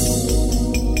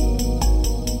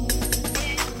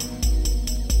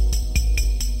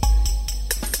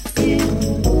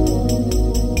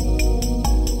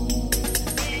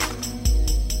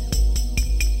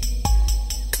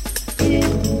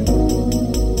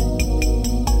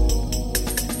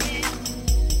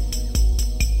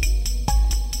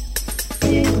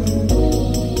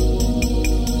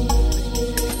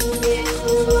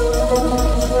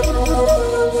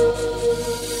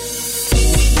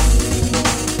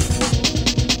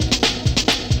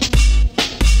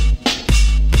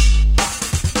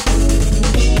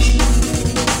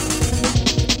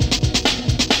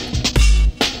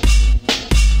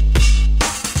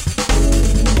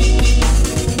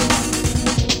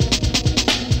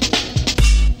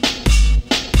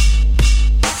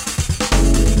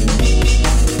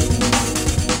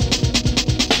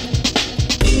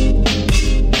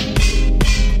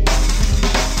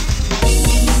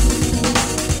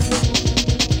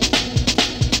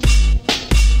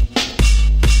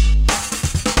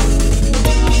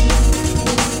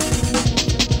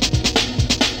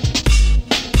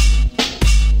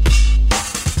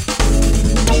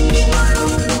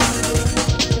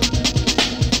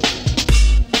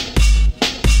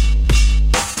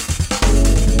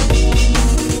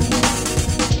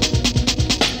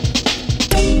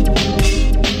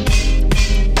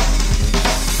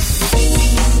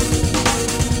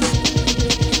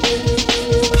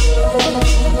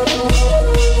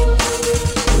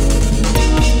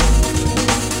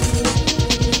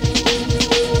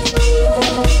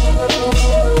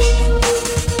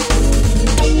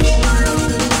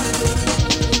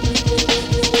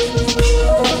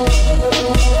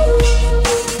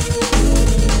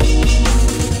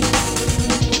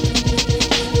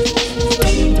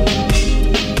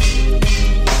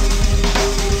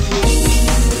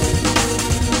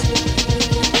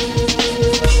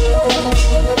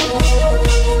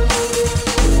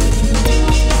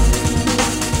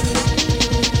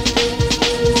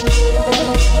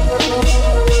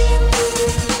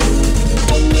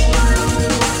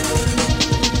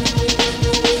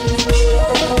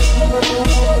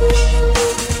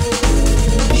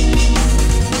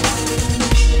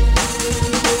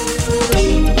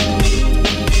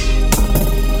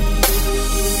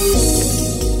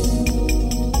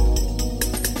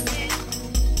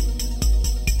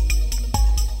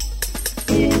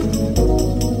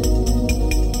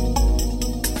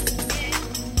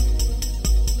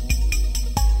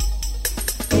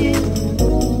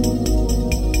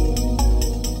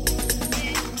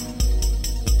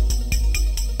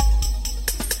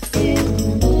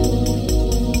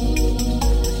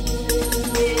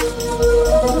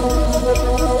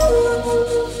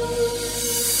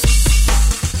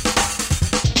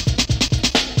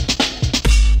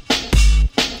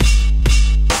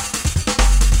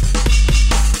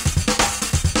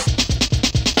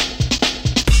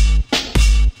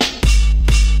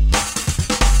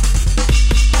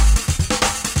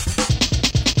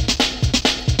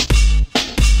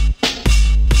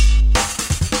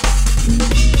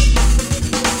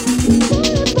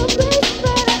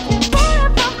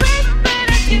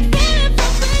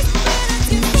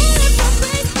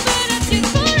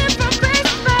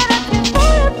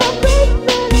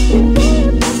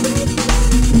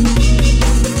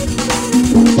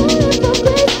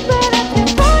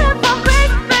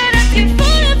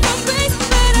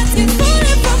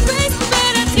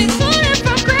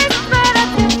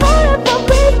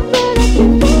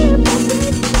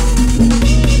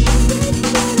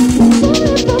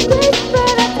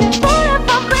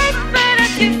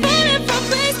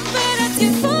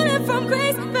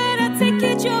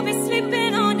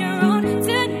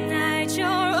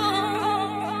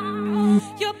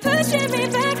 pushing me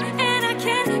back, and I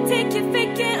can't take you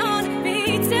faking on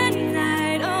me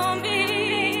tonight, on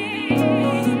me.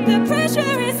 The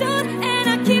pressure is on, and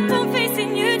I keep on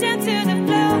facing you down to the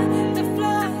floor, the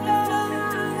floor.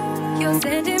 You're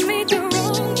sending me the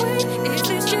wrong way. Is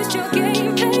this just your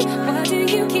gameplay? Why do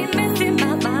you keep messing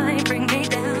my mind? Bring me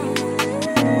down,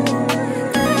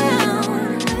 down,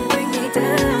 bring me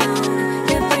down,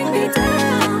 yeah, bring me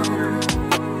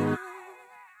down.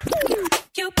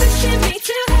 You're pushing me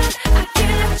too hard, I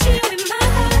can't let you in my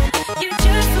heart. You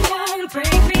just won't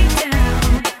break me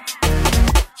down.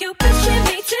 You're pushing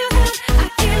me too hard, I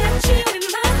can't let you in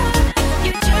my heart.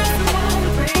 You just won't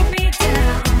break me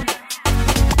down.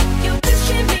 You're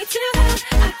pushing me too hard,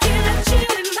 I can't let you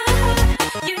in my heart.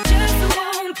 You just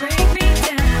won't break me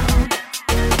down.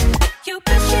 You're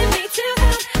pushing me too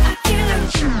hard, I can't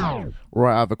let you.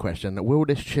 Right, I have a question. Will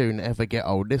this tune ever get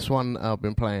old? This one I've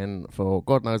been playing for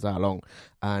God knows how long,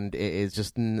 and it is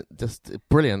just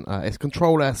brilliant. It's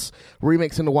Control S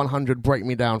remixing the 100 Break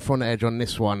Me Down Front Edge on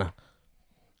this one.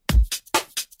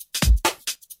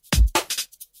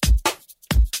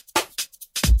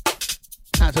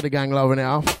 Out to the gang loving it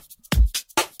up.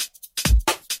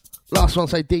 Last one,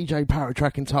 say DJ Parrot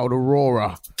track entitled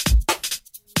Aurora.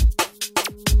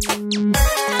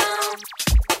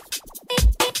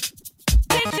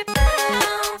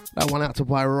 That one out to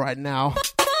buy right now.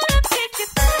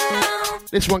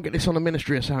 This one, get this on the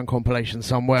Ministry of Sound compilation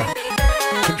somewhere.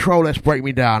 Control S Break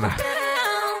Me Down. I'm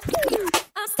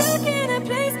stuck in a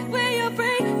place where you're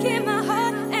breaking my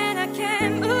heart, and I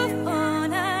can't move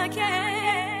on, I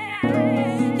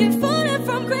can't. You're falling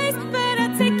from grace, but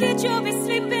I take it you'll be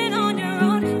sleeping on your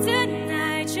own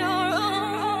tonight, your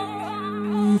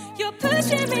own. You're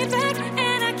pushing me back,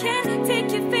 and I can't take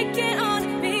you faking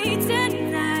on me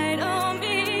tonight, on me.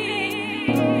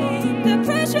 The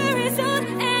pressure is on,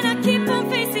 and I keep on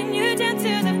facing you down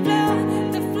to the floor,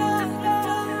 the floor.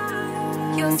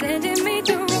 You're sending me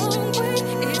the wrong way.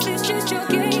 Is this just your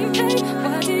gameplay?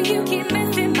 Why do you keep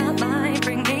messing my mind?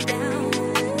 Bring me down,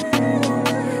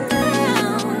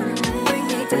 down, bring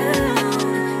me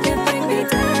down, yeah, bring me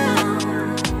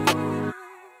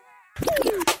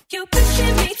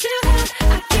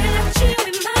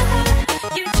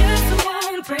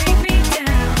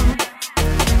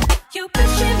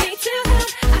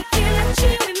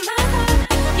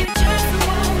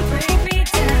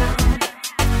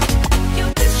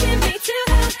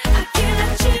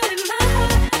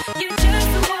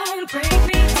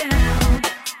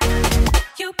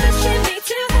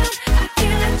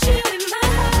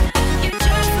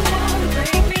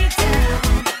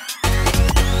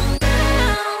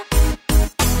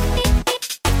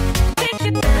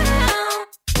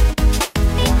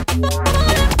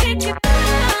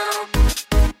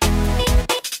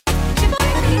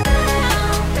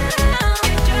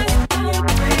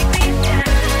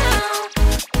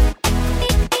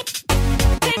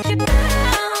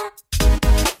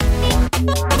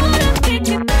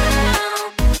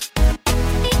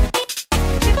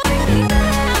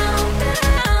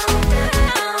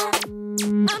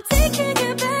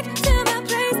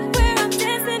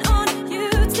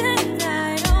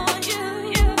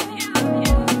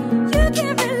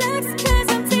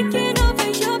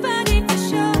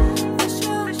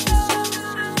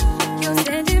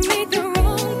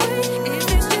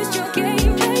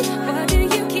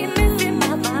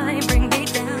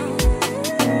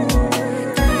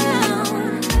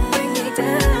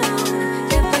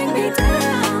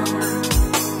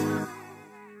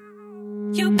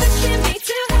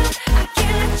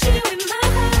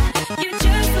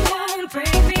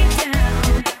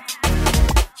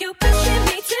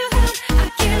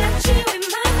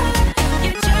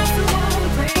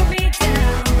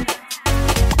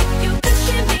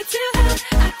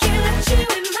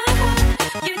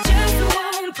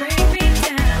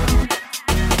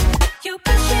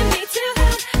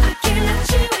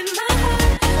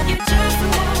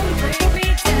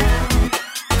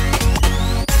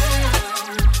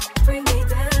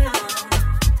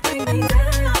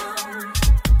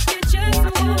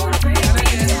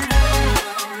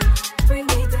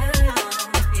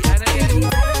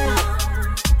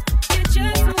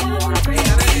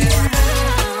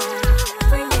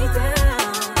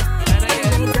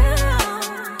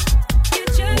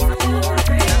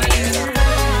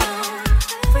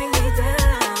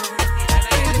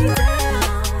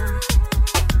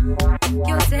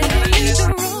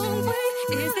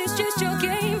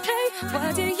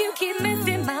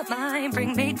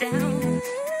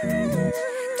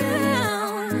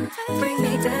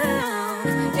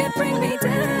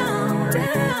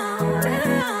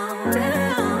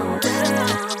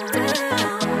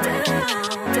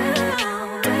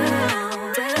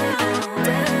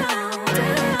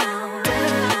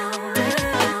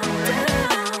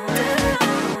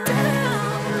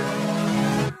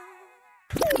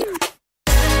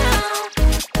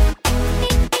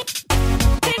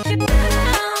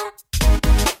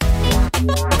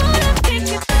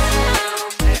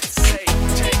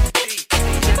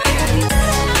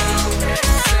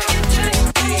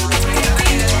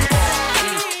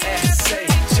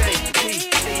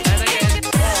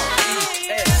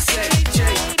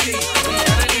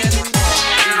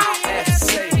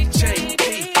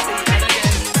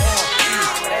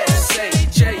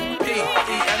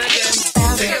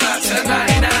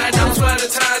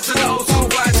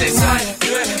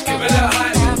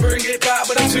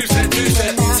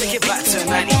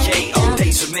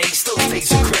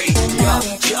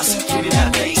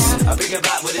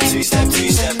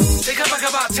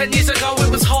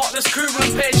was crew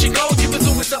and pairs you gold. You was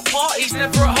always at parties,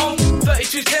 never at home.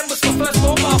 3210 was my first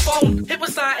mobile phone. It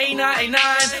was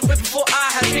 1999, way before I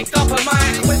had picked up a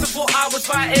mic. Way before I was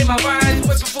writing my rhymes.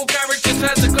 Way before garage just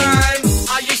heard the grime.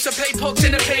 I used to play pogs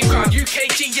in the playground.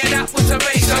 UKG, yeah, that was a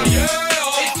race sound.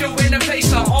 Yeah, it's still in the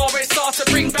place now. RSR to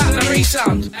bring back the race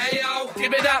sound. Hey yo, give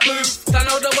it that move. I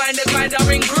know the way the grind I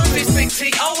ring groove. It's Big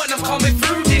T.O. and I'm coming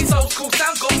through. This old school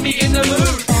sound got me in the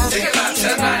mood. Take it back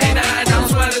to 99. I'm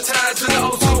swear the times with the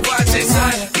old school vibes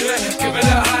inside. Yeah, give it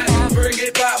a high. Bring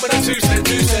it back with a two-step,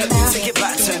 two-step. Take it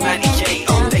back to 98.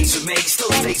 Old days we make,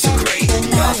 still stays are great.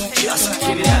 Yeah, just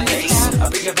give it that bass. I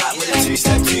bring it back with a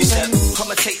two-step, two-step. Come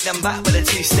and take them back with a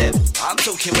two-step. I'm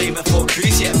talking way before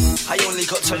cruise, yeah. I only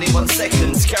got 21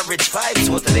 seconds. Garage vibes,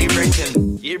 what do they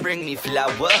reckon? You bring me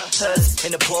flowers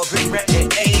in the poor bring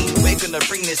it ain't. We're gonna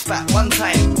bring this back one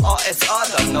time.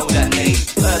 RSR don't know that name.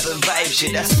 Urban vibes,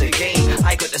 shit, that's the game.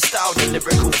 I got the style, the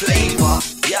lyrical flavor.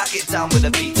 Yeah, I get down with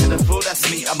the beat to the floor. That's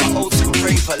me. I'm an old school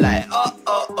raver, like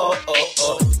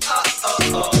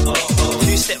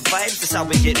two-step vibes, that's how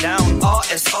we get down.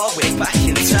 RSR, we're back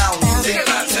in town. Take it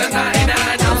back to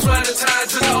 99. I'm swear the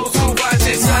times with the old school vibes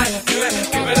inside. Yeah,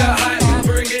 give it a high.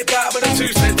 Bring it back with a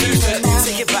two-step, two-step.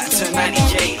 Take it back to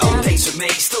 98. Old days we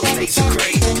make, still stays are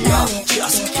great. Yeah,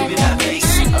 just give it that bass.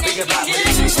 I bring it back with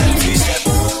a two-step, two-step.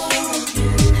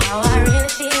 How I really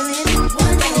feel it.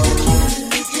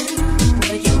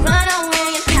 Would you run away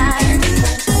and hide?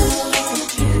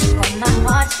 What my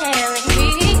heart's telling me.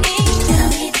 Tell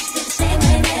me if you the same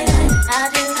way that I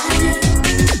do.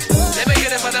 Let me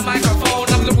get it for the microphone.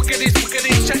 I'm the wickedest,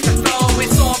 check the flow.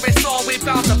 It's all, we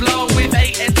bound to blow. With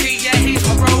A&T, yeah, he's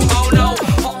my bro. Oh no,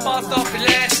 hot bars, nothing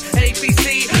less.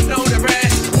 ABC, know the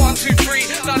rest. 1, 2, 3,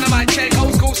 none of my check.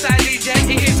 Old school style DJ,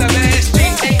 he is the best.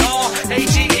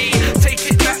 G-A-R-A-G-E, take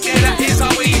it back, yeah, that is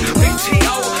how we. Big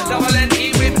T-O, double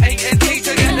N-E with A&T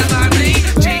to get the lively.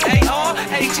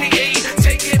 G-A-R-A-G-E,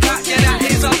 take it back, yeah, that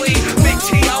is how we. Big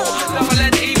T-O, double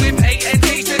N-E with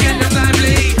A&T to get the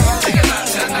lively. Take it back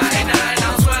to 99,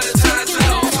 I'm swear the times with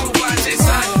the old school vibes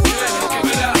inside. Yeah, give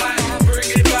it a high, bring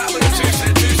it back with a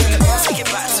two-step, two-step. Take it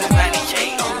back to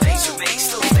 98. Old days we make,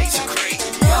 still stays are great.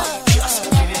 Yeah, just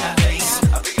give it that bass.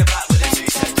 I bring it back with a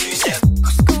two-step, two-step.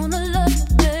 Who's gonna love me,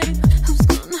 babe? Who's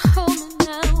gonna hold me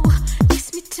now? Kiss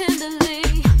me tenderly,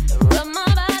 rub my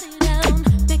body down,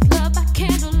 make love by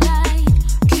candlelight,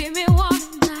 keep me warm at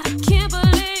night. I can't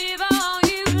believe all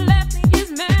you left me is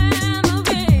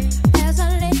memory. As I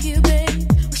left you, babe,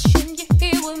 wishing you're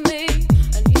here with me,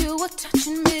 and you were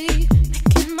touching me,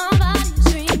 making my body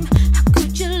dream. How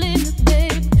could you leave me,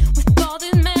 babe, with all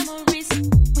these memories,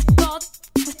 with all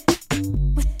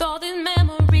these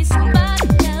memories? Body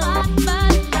down,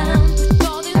 with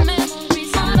all these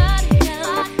memories. Body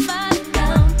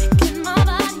down, making my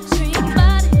body dream.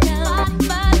 Body down,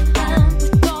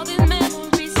 with all these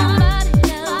memories. Body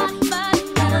down,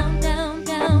 down, down,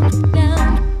 down,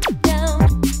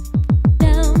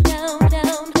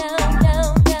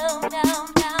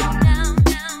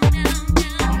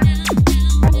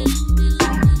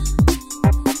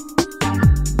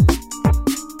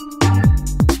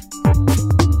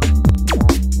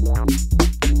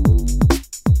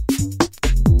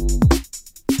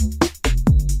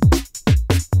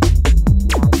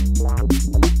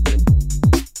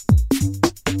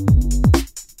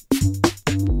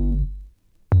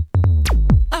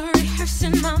 I rehearse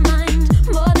in my mind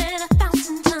more than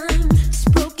 1,000 times this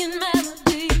broken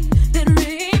melody that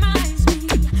reminds me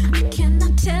I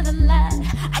cannot tell a lie.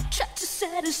 I try to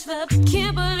satisfy, but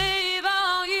can't believe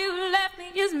all you left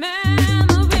me is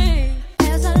memory.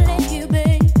 As I left you,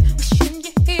 babe, wishing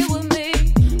you're here with me,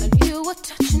 and you were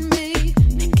touching me,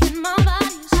 making my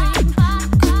body dream. How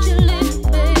could you leave me,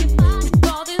 babe, with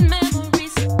all these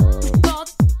memories, with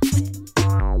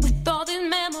all these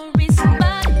memories?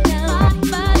 Body down,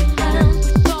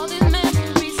 with all these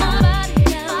memories. Body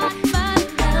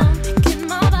down, making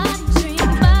my body dream.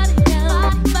 Body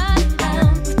down,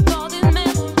 with all these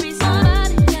memories.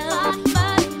 Body down,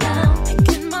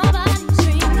 making my body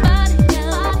dream. Body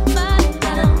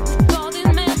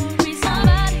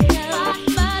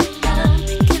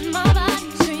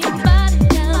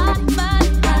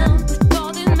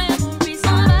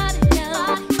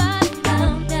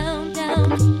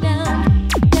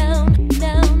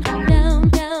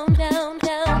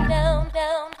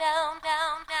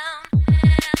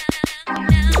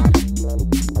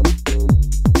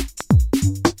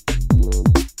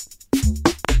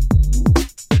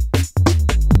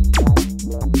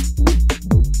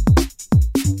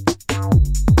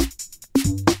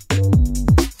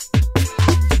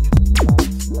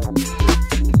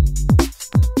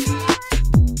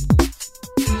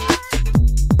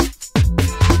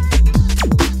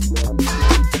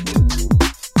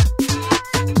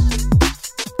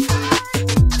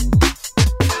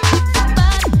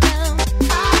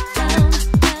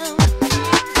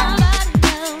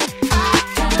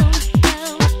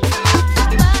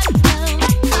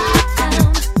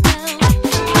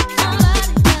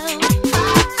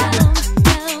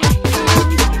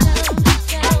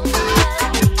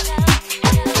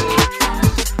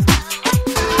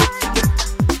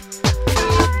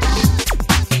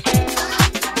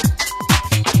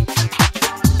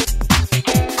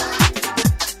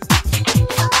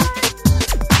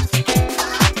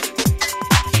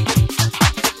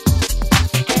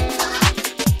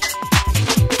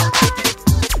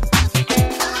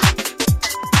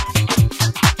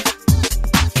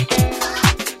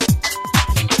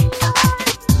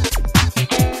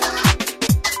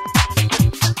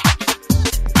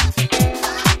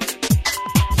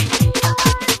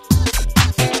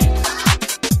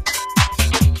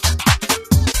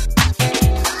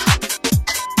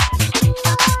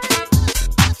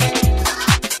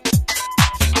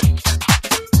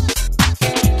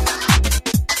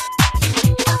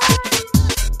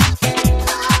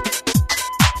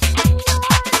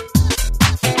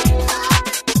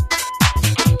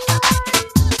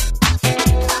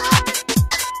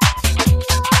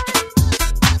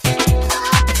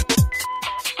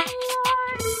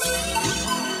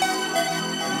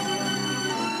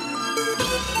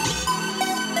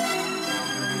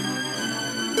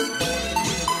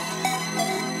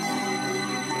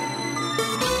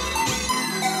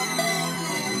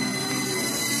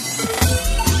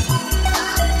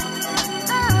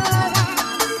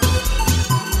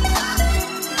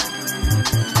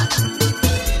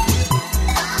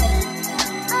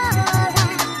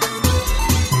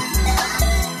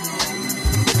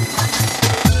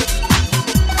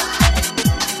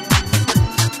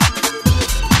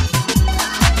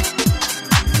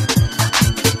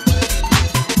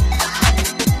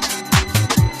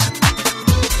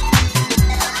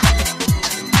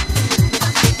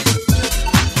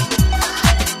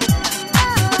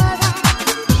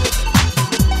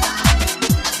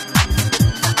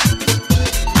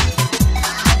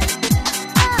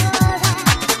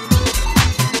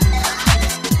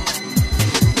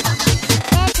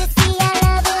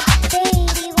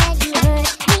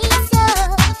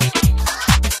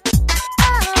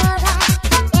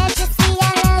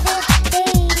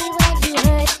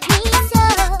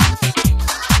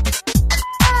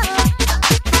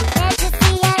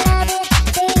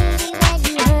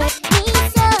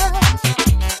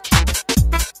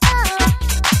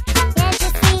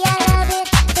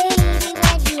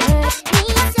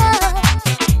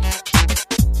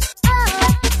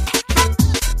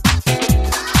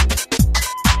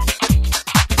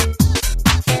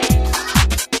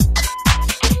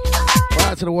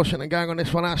To the Washington gang on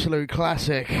this one, absolute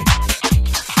classic.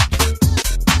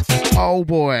 Oh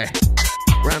boy,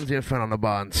 Ramsey and Finn on the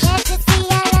buns.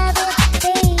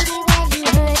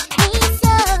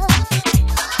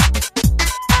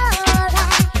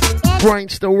 Brain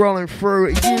still rolling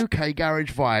through UK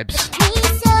garage vibes.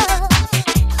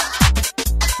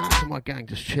 Out to my gang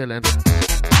just chilling.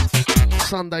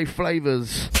 Sunday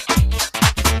flavours.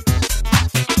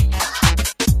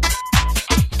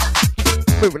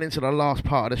 Moving into the last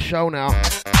part of the show now.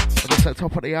 It's at the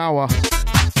top of the hour.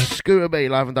 Scooter B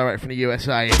live and direct from the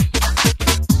USA.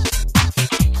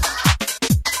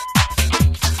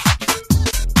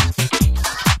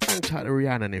 Hang tight to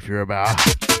Rhiannon if you're about.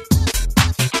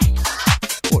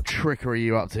 What trickery are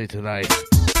you up to today?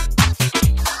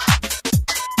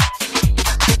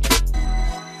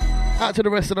 Out to the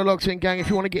rest of the Locked In gang, if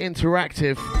you want to get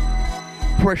interactive,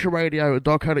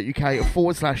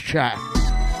 pressureradio.co.uk/chat.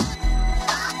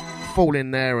 Fall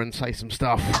in there and say some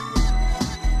stuff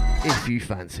if you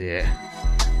fancy it.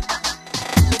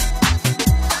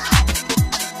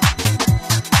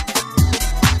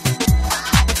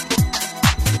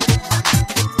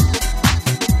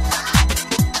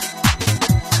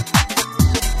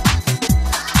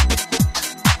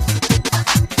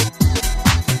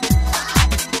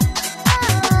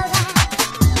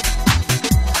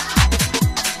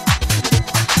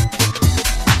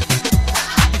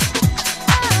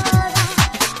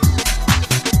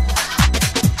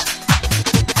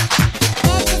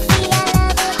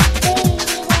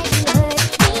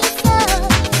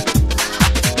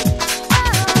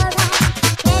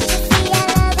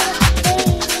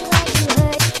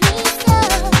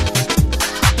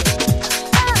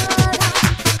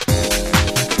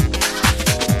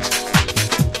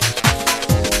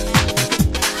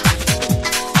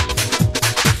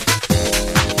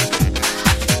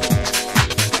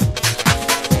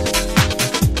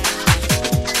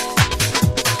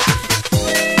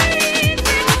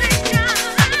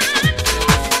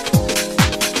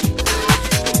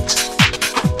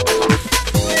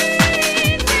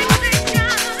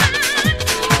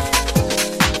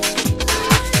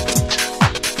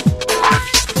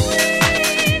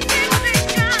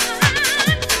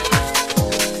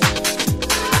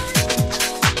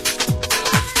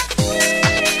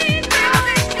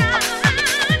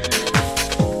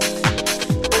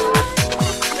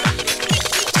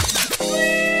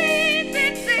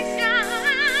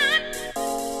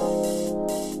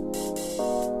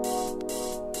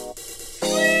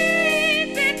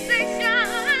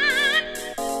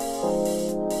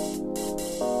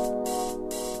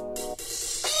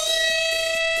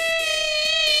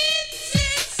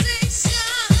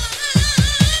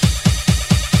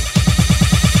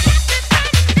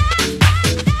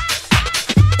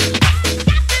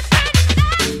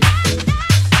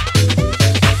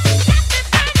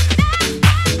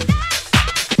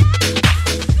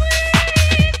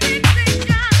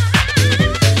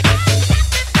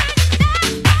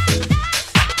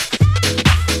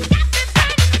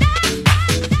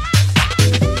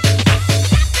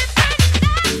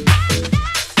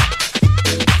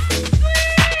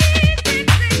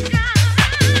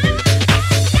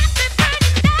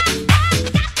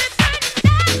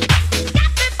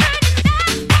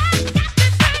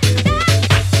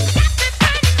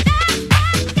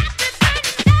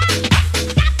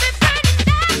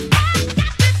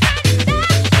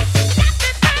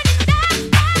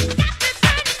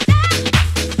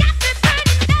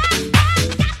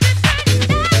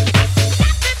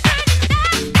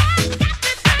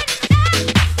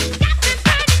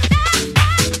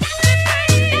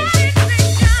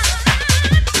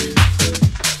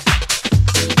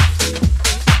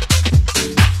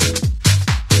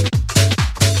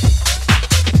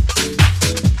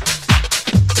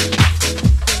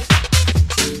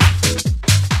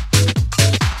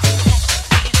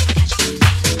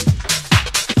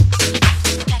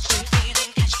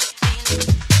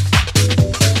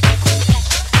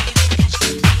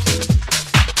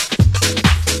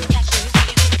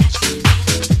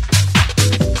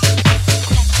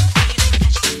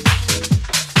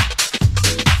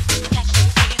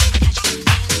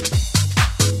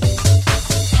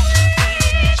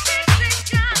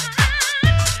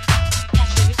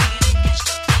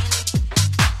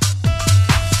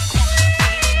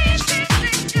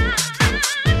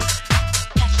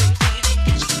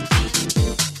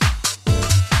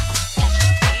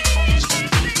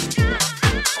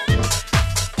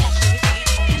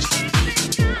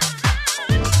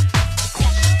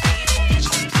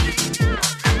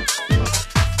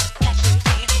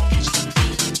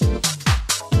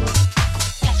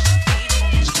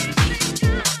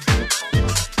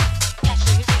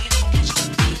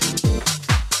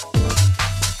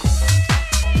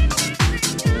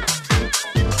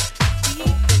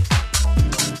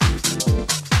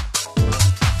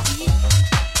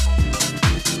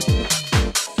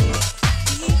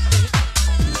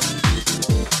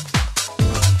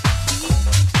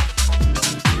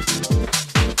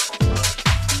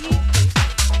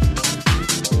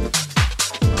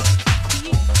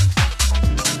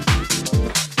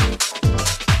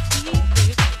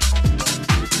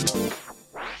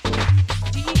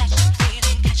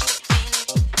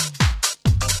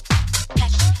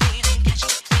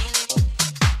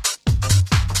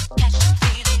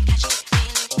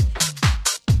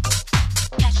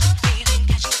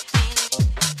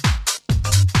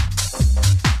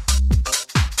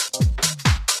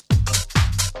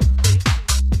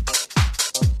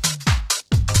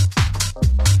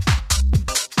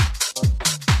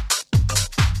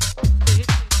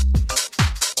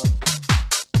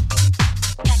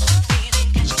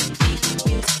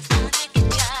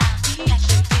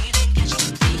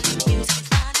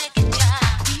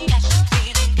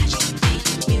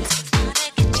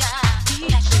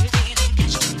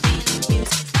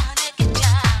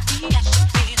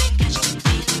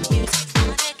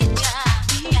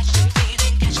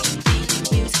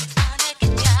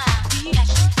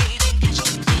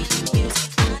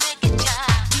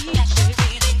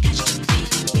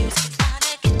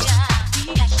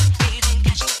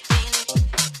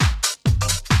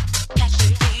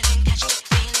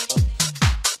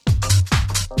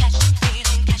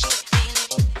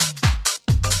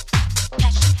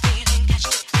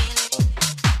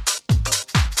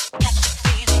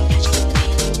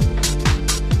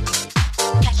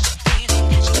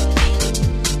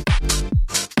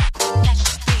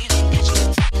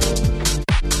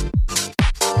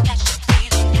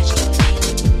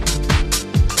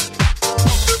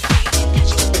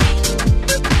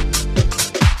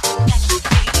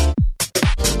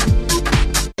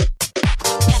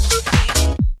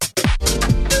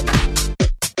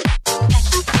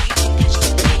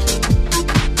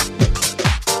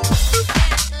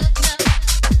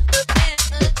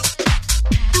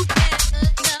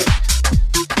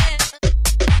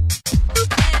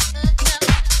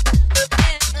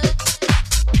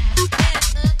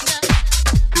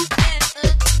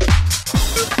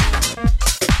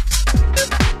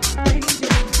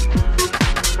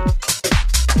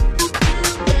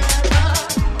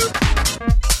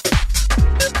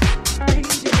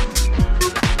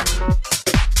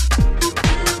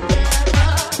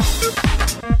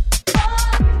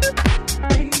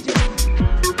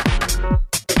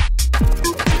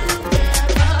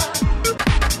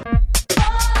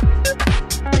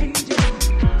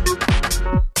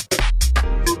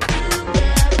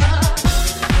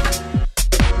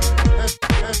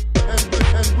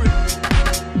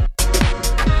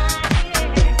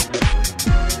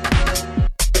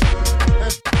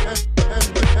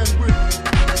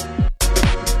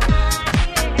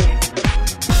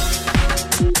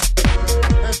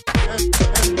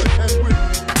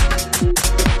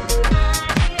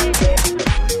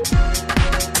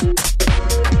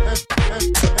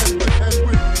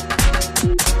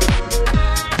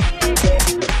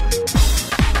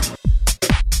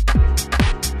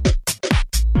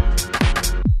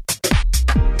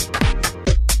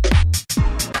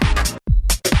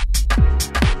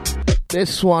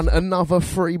 This one, another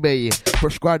freebie.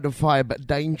 Prescribe the Vibe,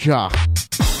 Danger.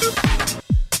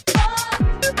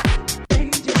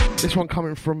 This one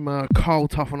coming from Carl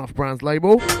Tough Enough Brands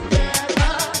label.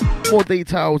 More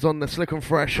details on the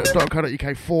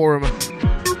slickandfresh.co.uk forum.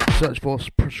 Search for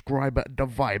Prescribe the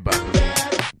Vibe.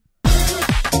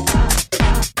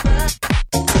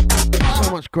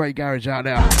 So much great garage out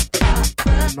there.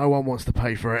 No one wants to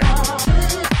pay for it.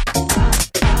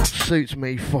 Suits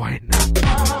me fine.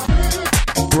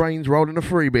 BrainZ rolling the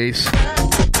freebies.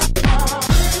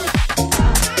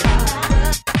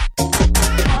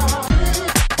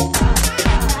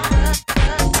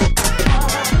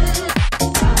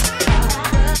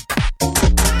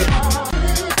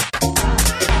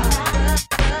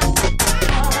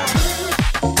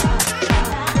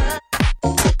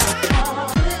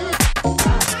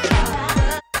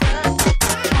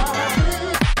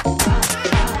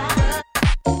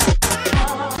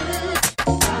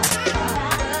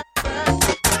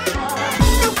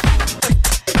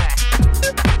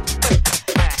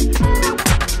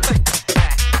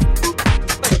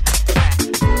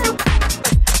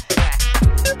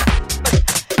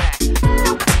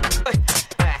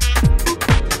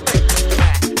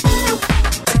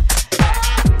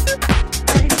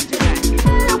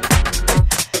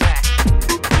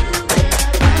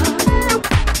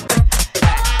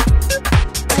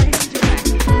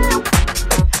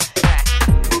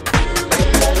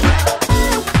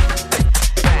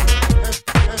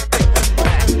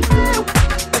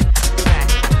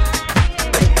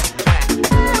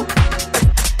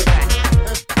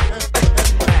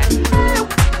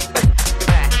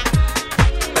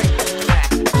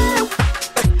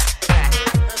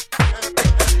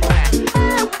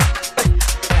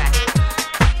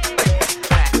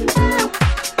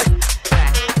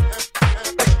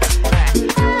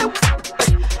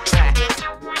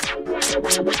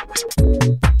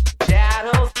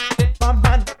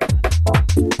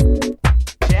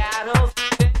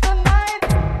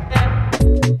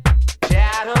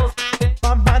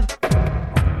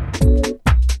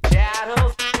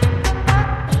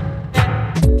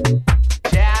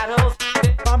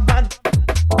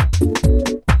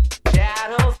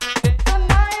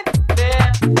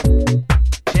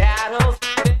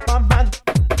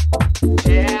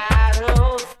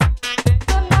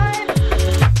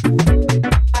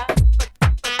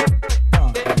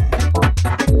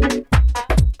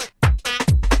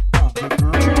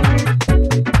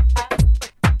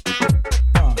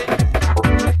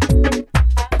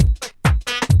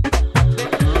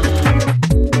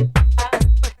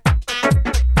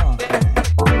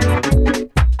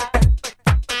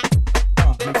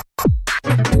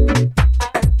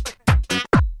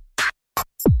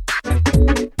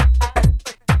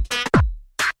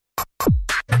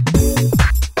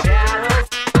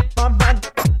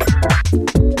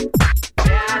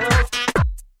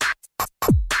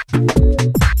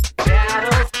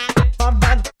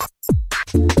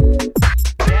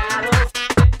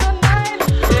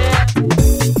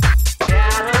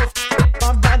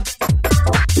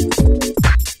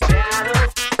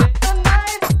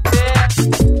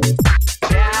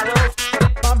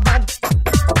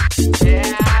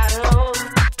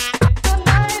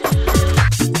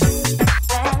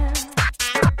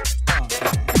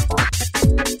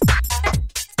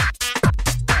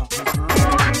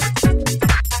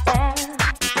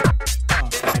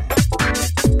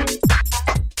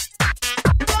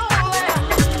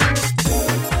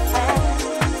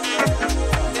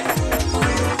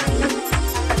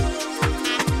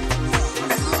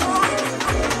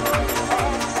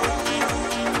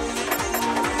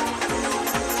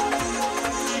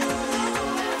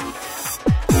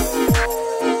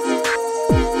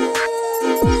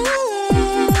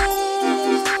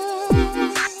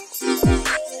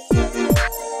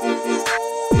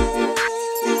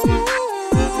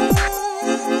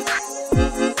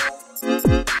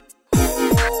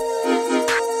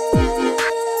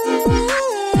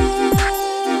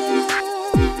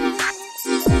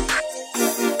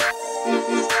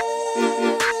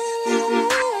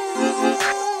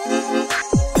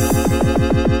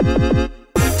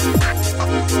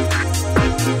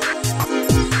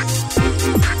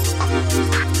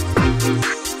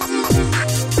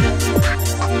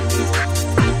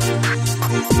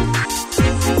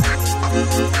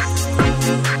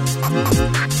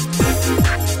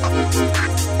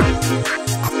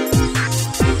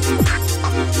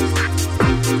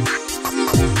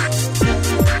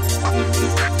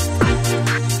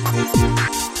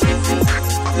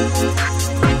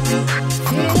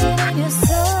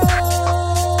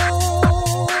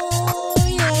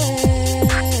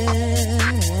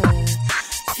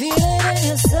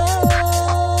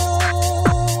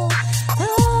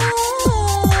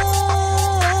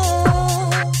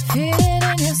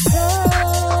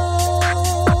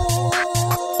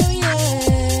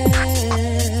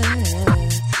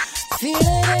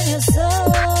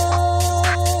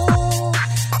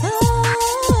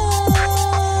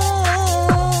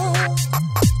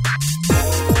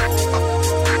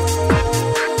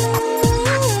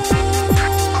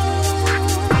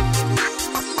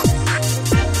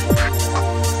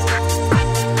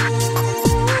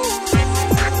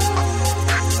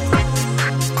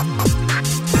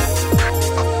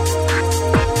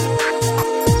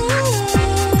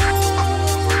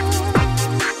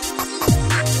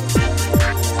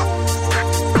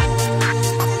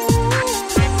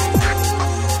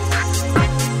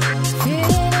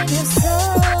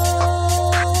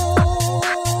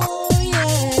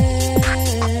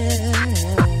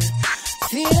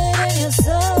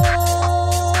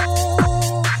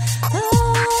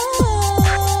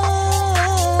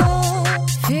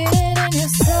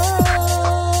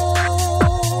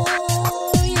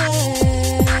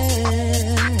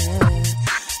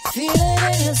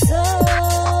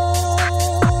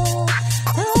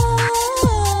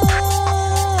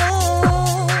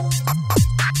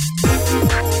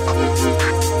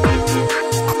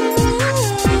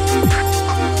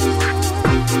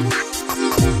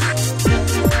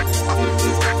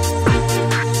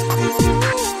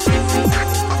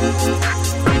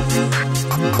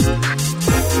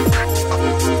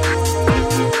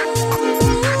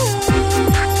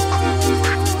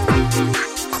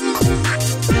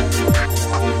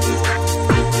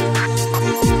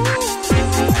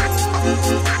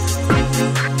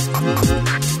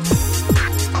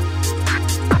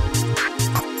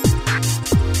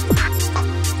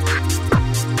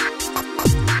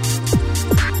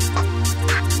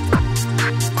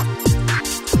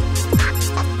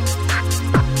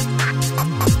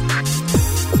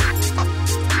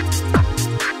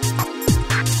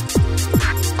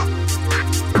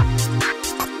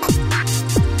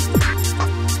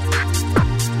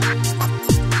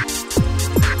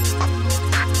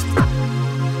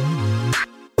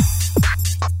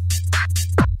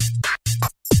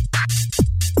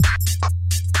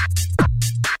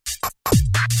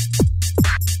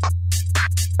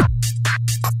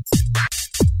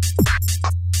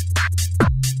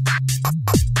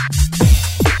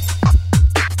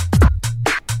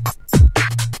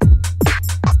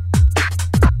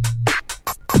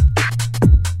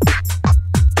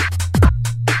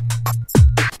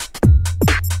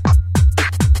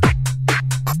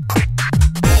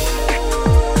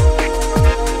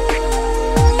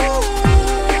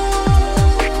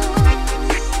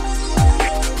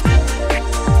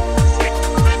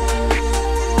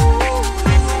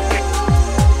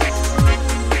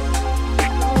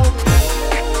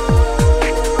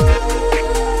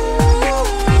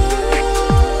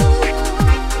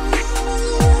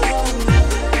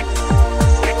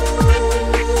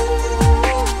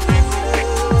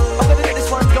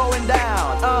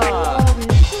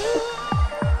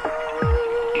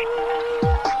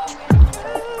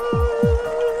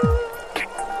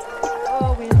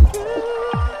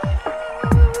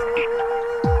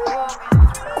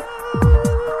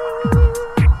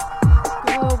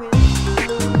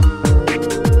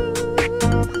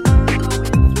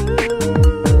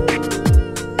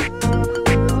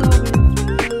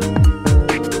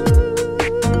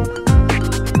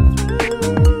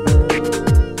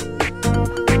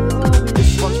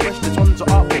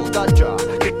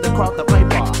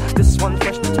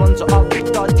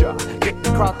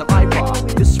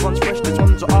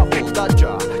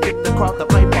 crowd the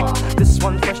viper. This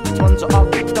one fresh, this one's an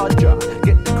awful dodger.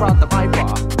 Get the crowd the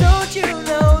viper. Don't you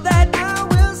know that I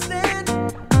will stand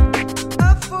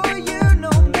up for you no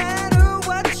matter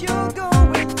what you're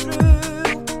going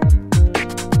through?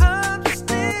 I'm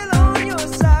still on your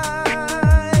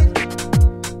side.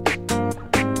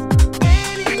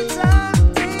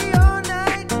 Anytime, day or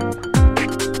night.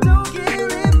 Don't care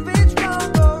if it's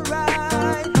wrong or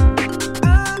right.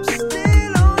 I'm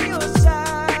still on your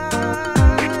side.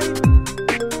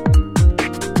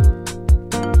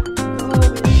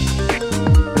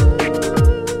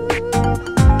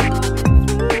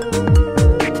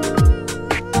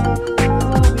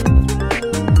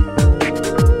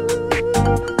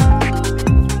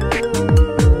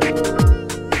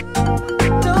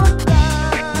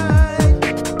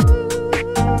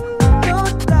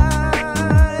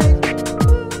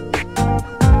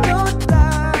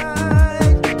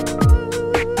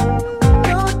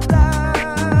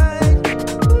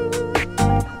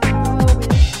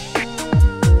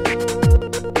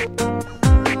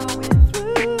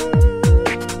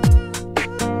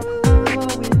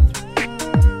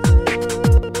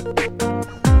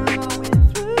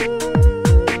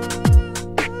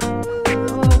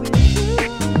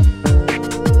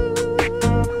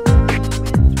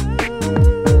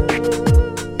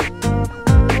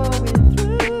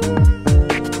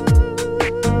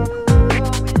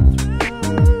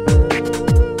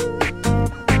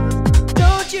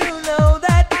 Don't you know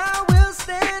that I will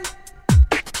stand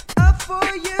up for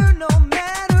you no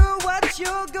matter what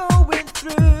you're going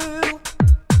through?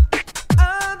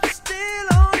 I'm still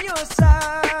on your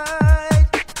side.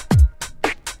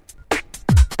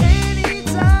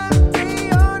 Anytime, day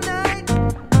or night.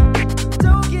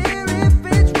 Don't care if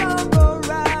it's wrong or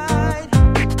right.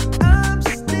 I'm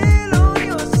still on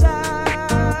your side.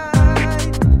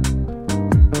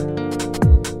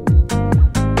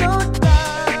 Don't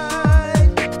lie.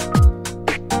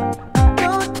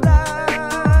 Don't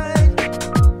lie.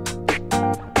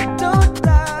 Don't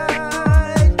lie.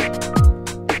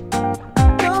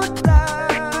 Don't lie.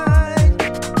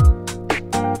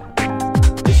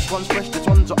 This one's fresh, this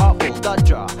one's an awful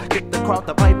dodger. Get the crowd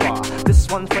the viper. This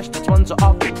one's fresh, this one's an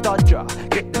awful dodger.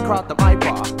 Get the crowd the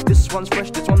viper. This one's fresh,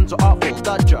 this one's an awful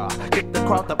dodger. Get the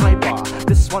crowd the viper.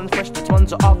 This one's fresh, this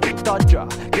one's an awful dodger.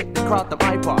 Get the crowd the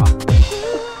viper.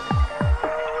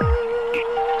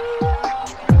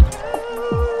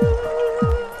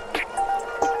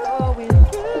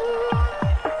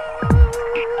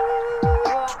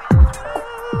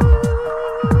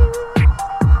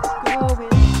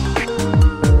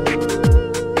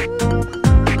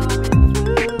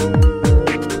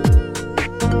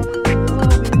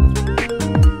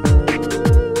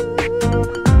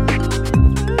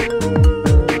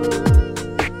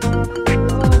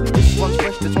 This one's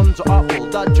fresh, this one's an awful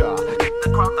dodger. Get the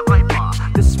crowd the viper.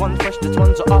 This one's fresh, this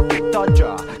one's an awful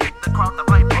dodger. Get the crowd the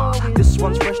viper. This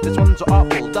one's fresh, this one's an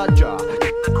awful dodger.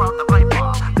 Get the crowd the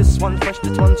viper. This one's fresh,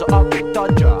 this one's an awful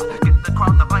dodger. Get the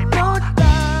crowd the viper. Don't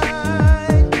lie.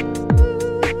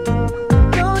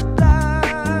 Don't lie.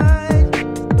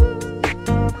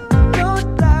 Don't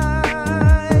lie.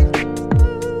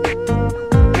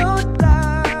 Don't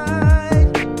lie.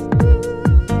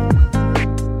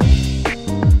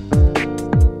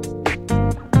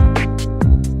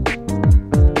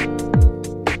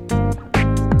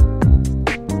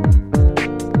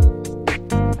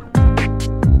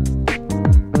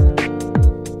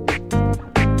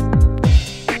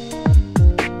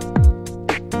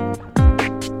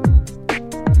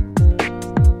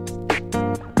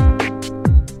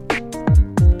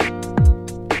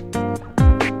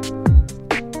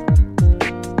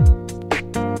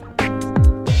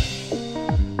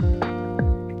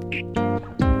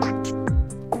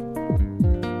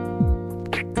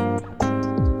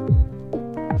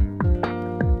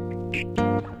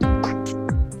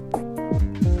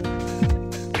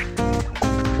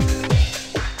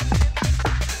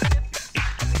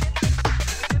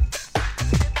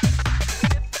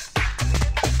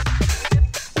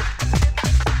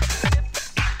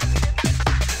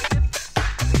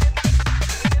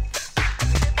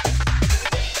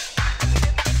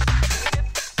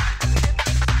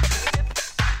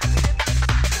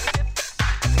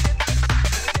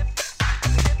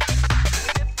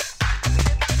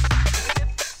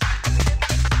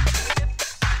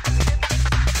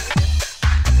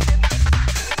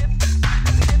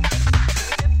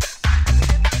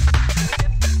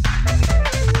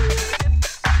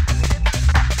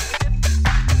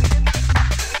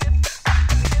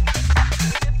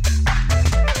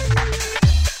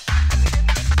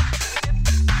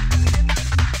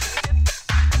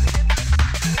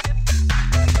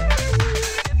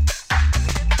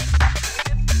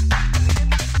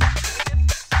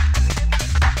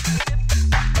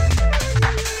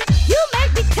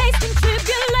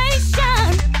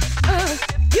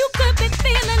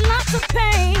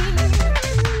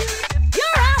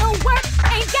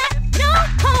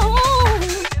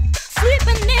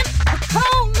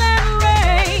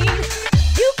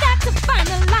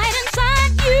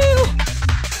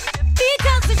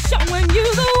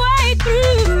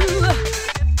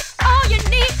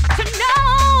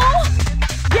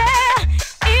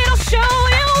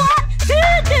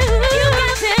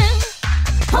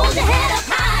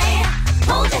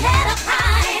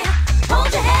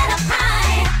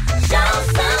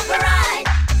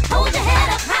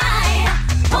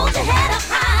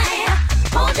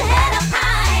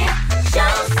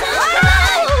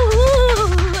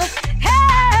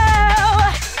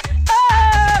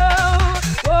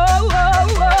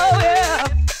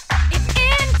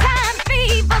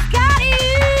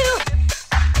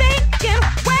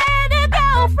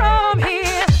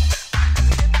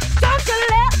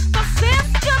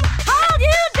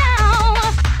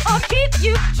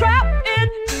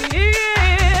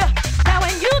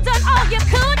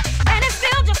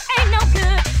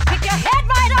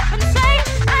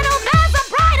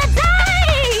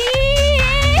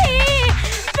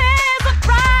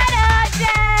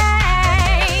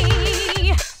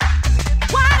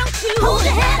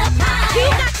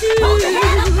 you hold your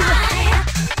head up high?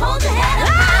 Hold your head up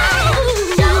high.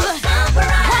 Show some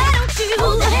pride. Why don't you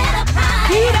hold your head up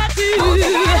high? You got to hold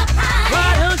your head up high. Why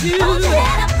don't you hold your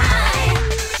head up high?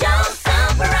 Show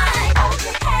some pride. Hold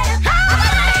your head up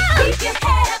high. Keep your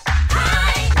head up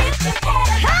high. Lift your head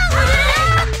up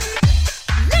high.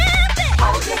 Lift it.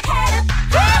 Hold your head up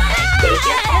high. Keep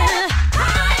your head up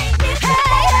high. Lift your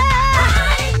head up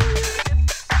high.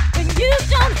 When you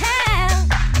don't have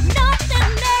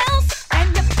nothing else and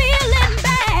you're feeling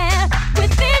bad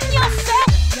within yourself,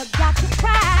 you got your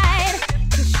pride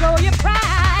to show your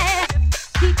pride.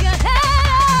 Keep your head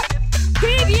up.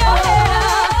 Keep your head up.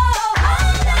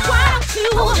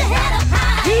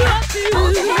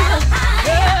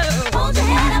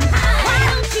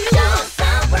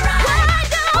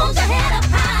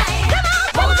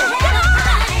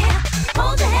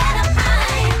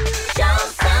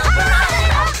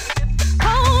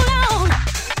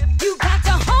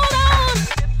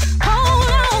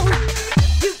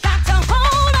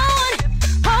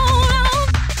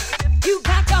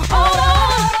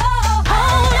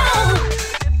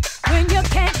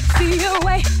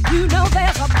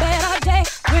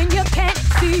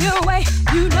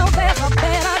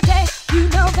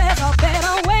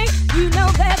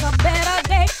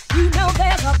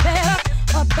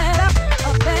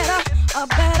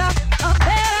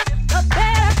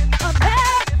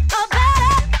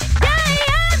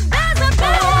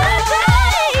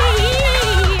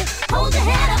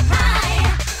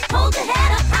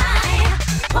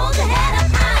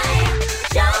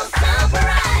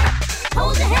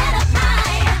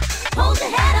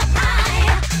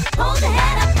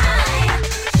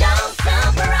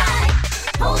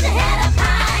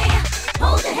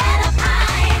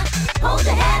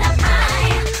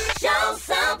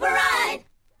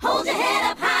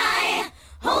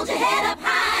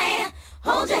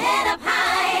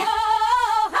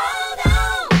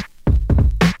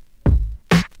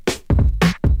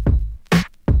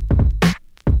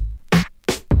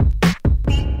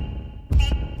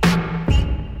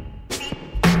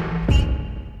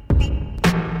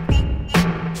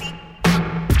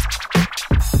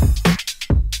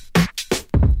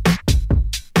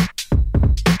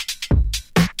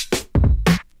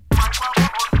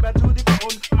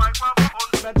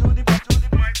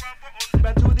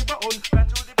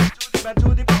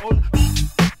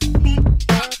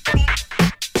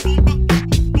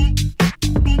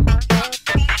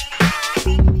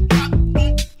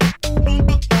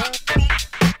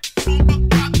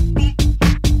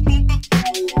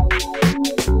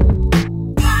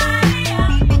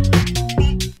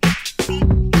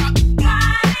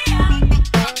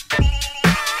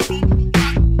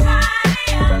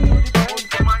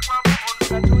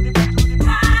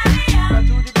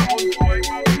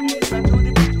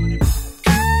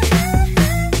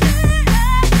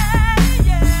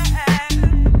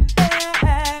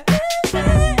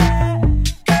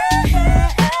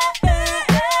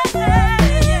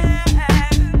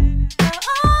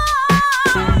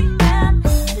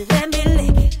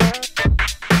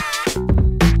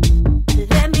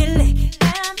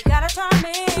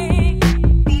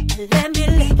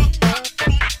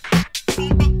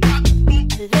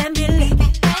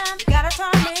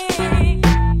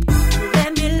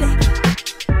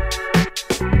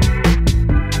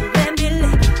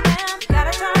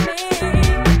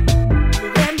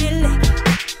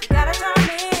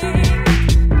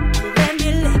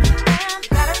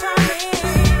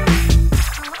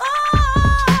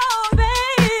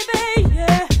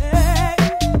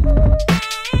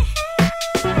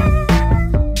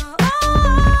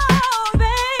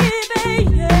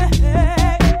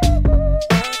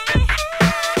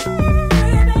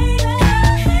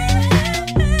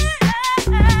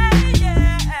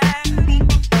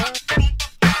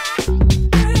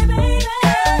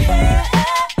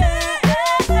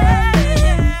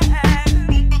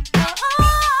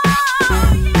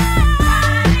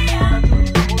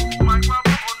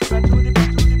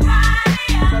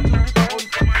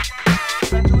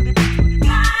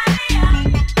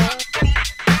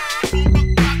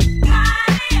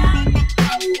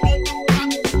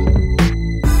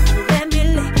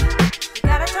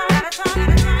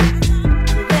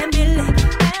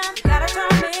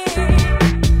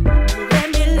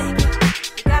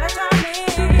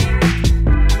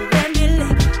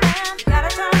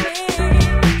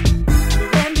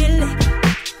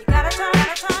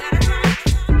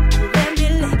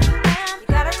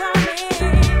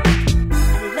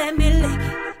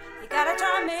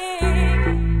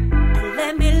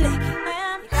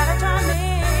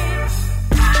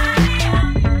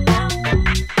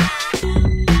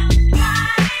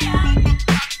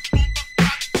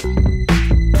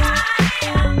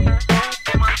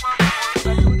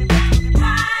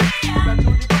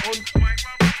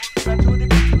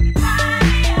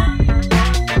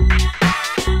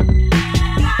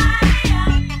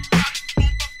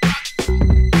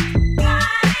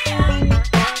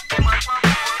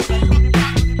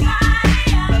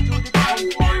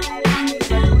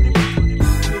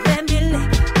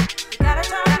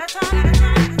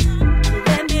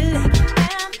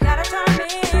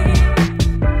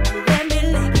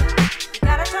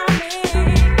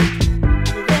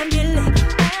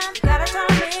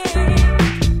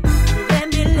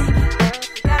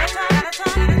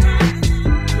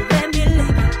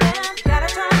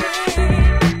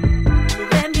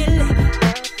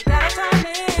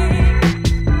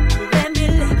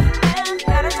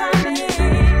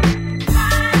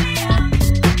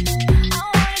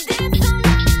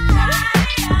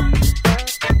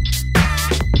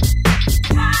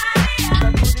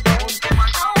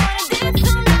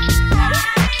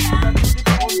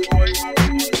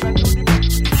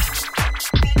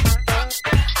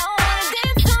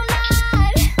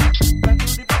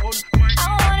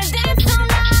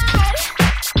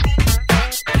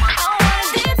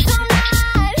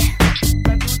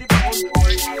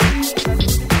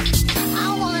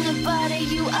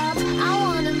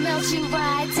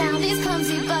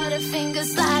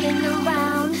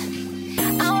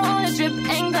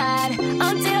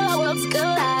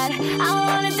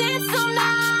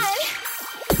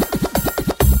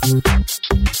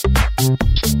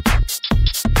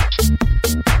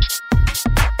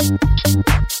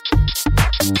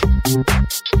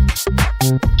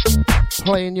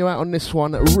 Playing you out on this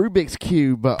one, Rubik's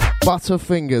Cube,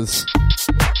 Butterfingers.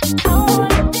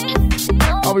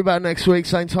 I'll be back next week,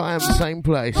 same time, same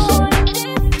place.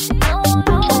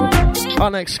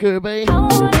 Our next Scooby,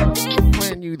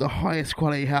 playing you the highest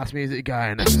quality house music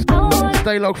going.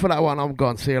 Stay logged for that one, I'm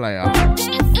gone, see you later.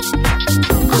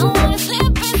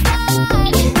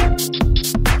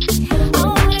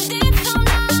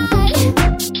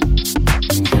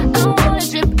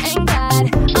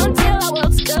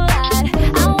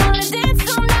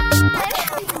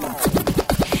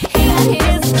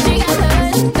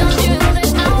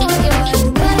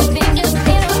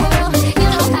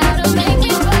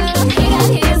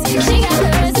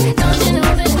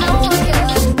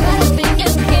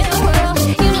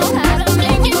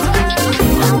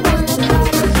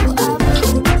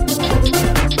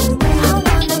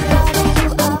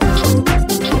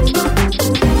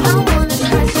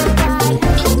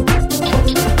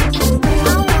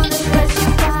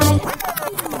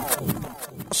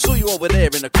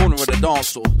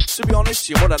 To be honest,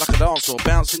 you're more like a dancer,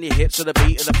 bouncing your hips to the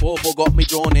beat of the 4/4 got me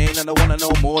drawn in, and I wanna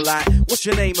know more like, what's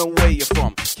your name and where you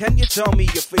from? Can you tell me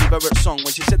your favourite song?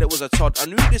 When she said it was a Todd, I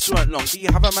knew this weren't long. Do you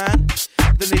have a man?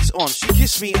 Then it's on. She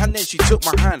kissed me and then she took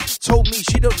my hand. Told me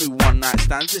she don't do one night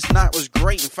stands. This night was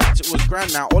great, in fact it was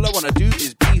grand. Now all I wanna do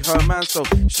is be her man. So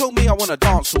she told me I wanna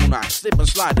dance all night, slip and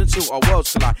slide until our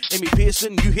worlds collide. Amy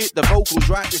Pearson, you hit the vocals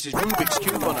right. This is Rubik's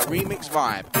Cube on a remix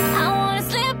vibe. I wanna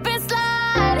slip and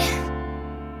slide.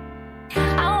 I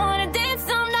wanna dance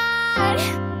all night.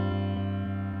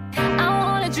 I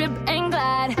wanna drip and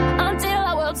glide until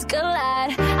our worlds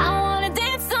collide. I wanna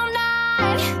dance all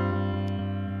night.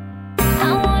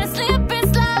 I wanna slip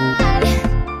and slide.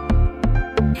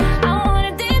 I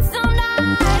wanna dance all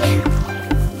night.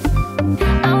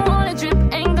 I wanna drip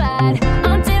and glide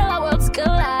until our worlds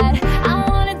collide. I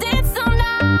wanna dance all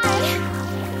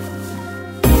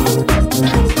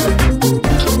night.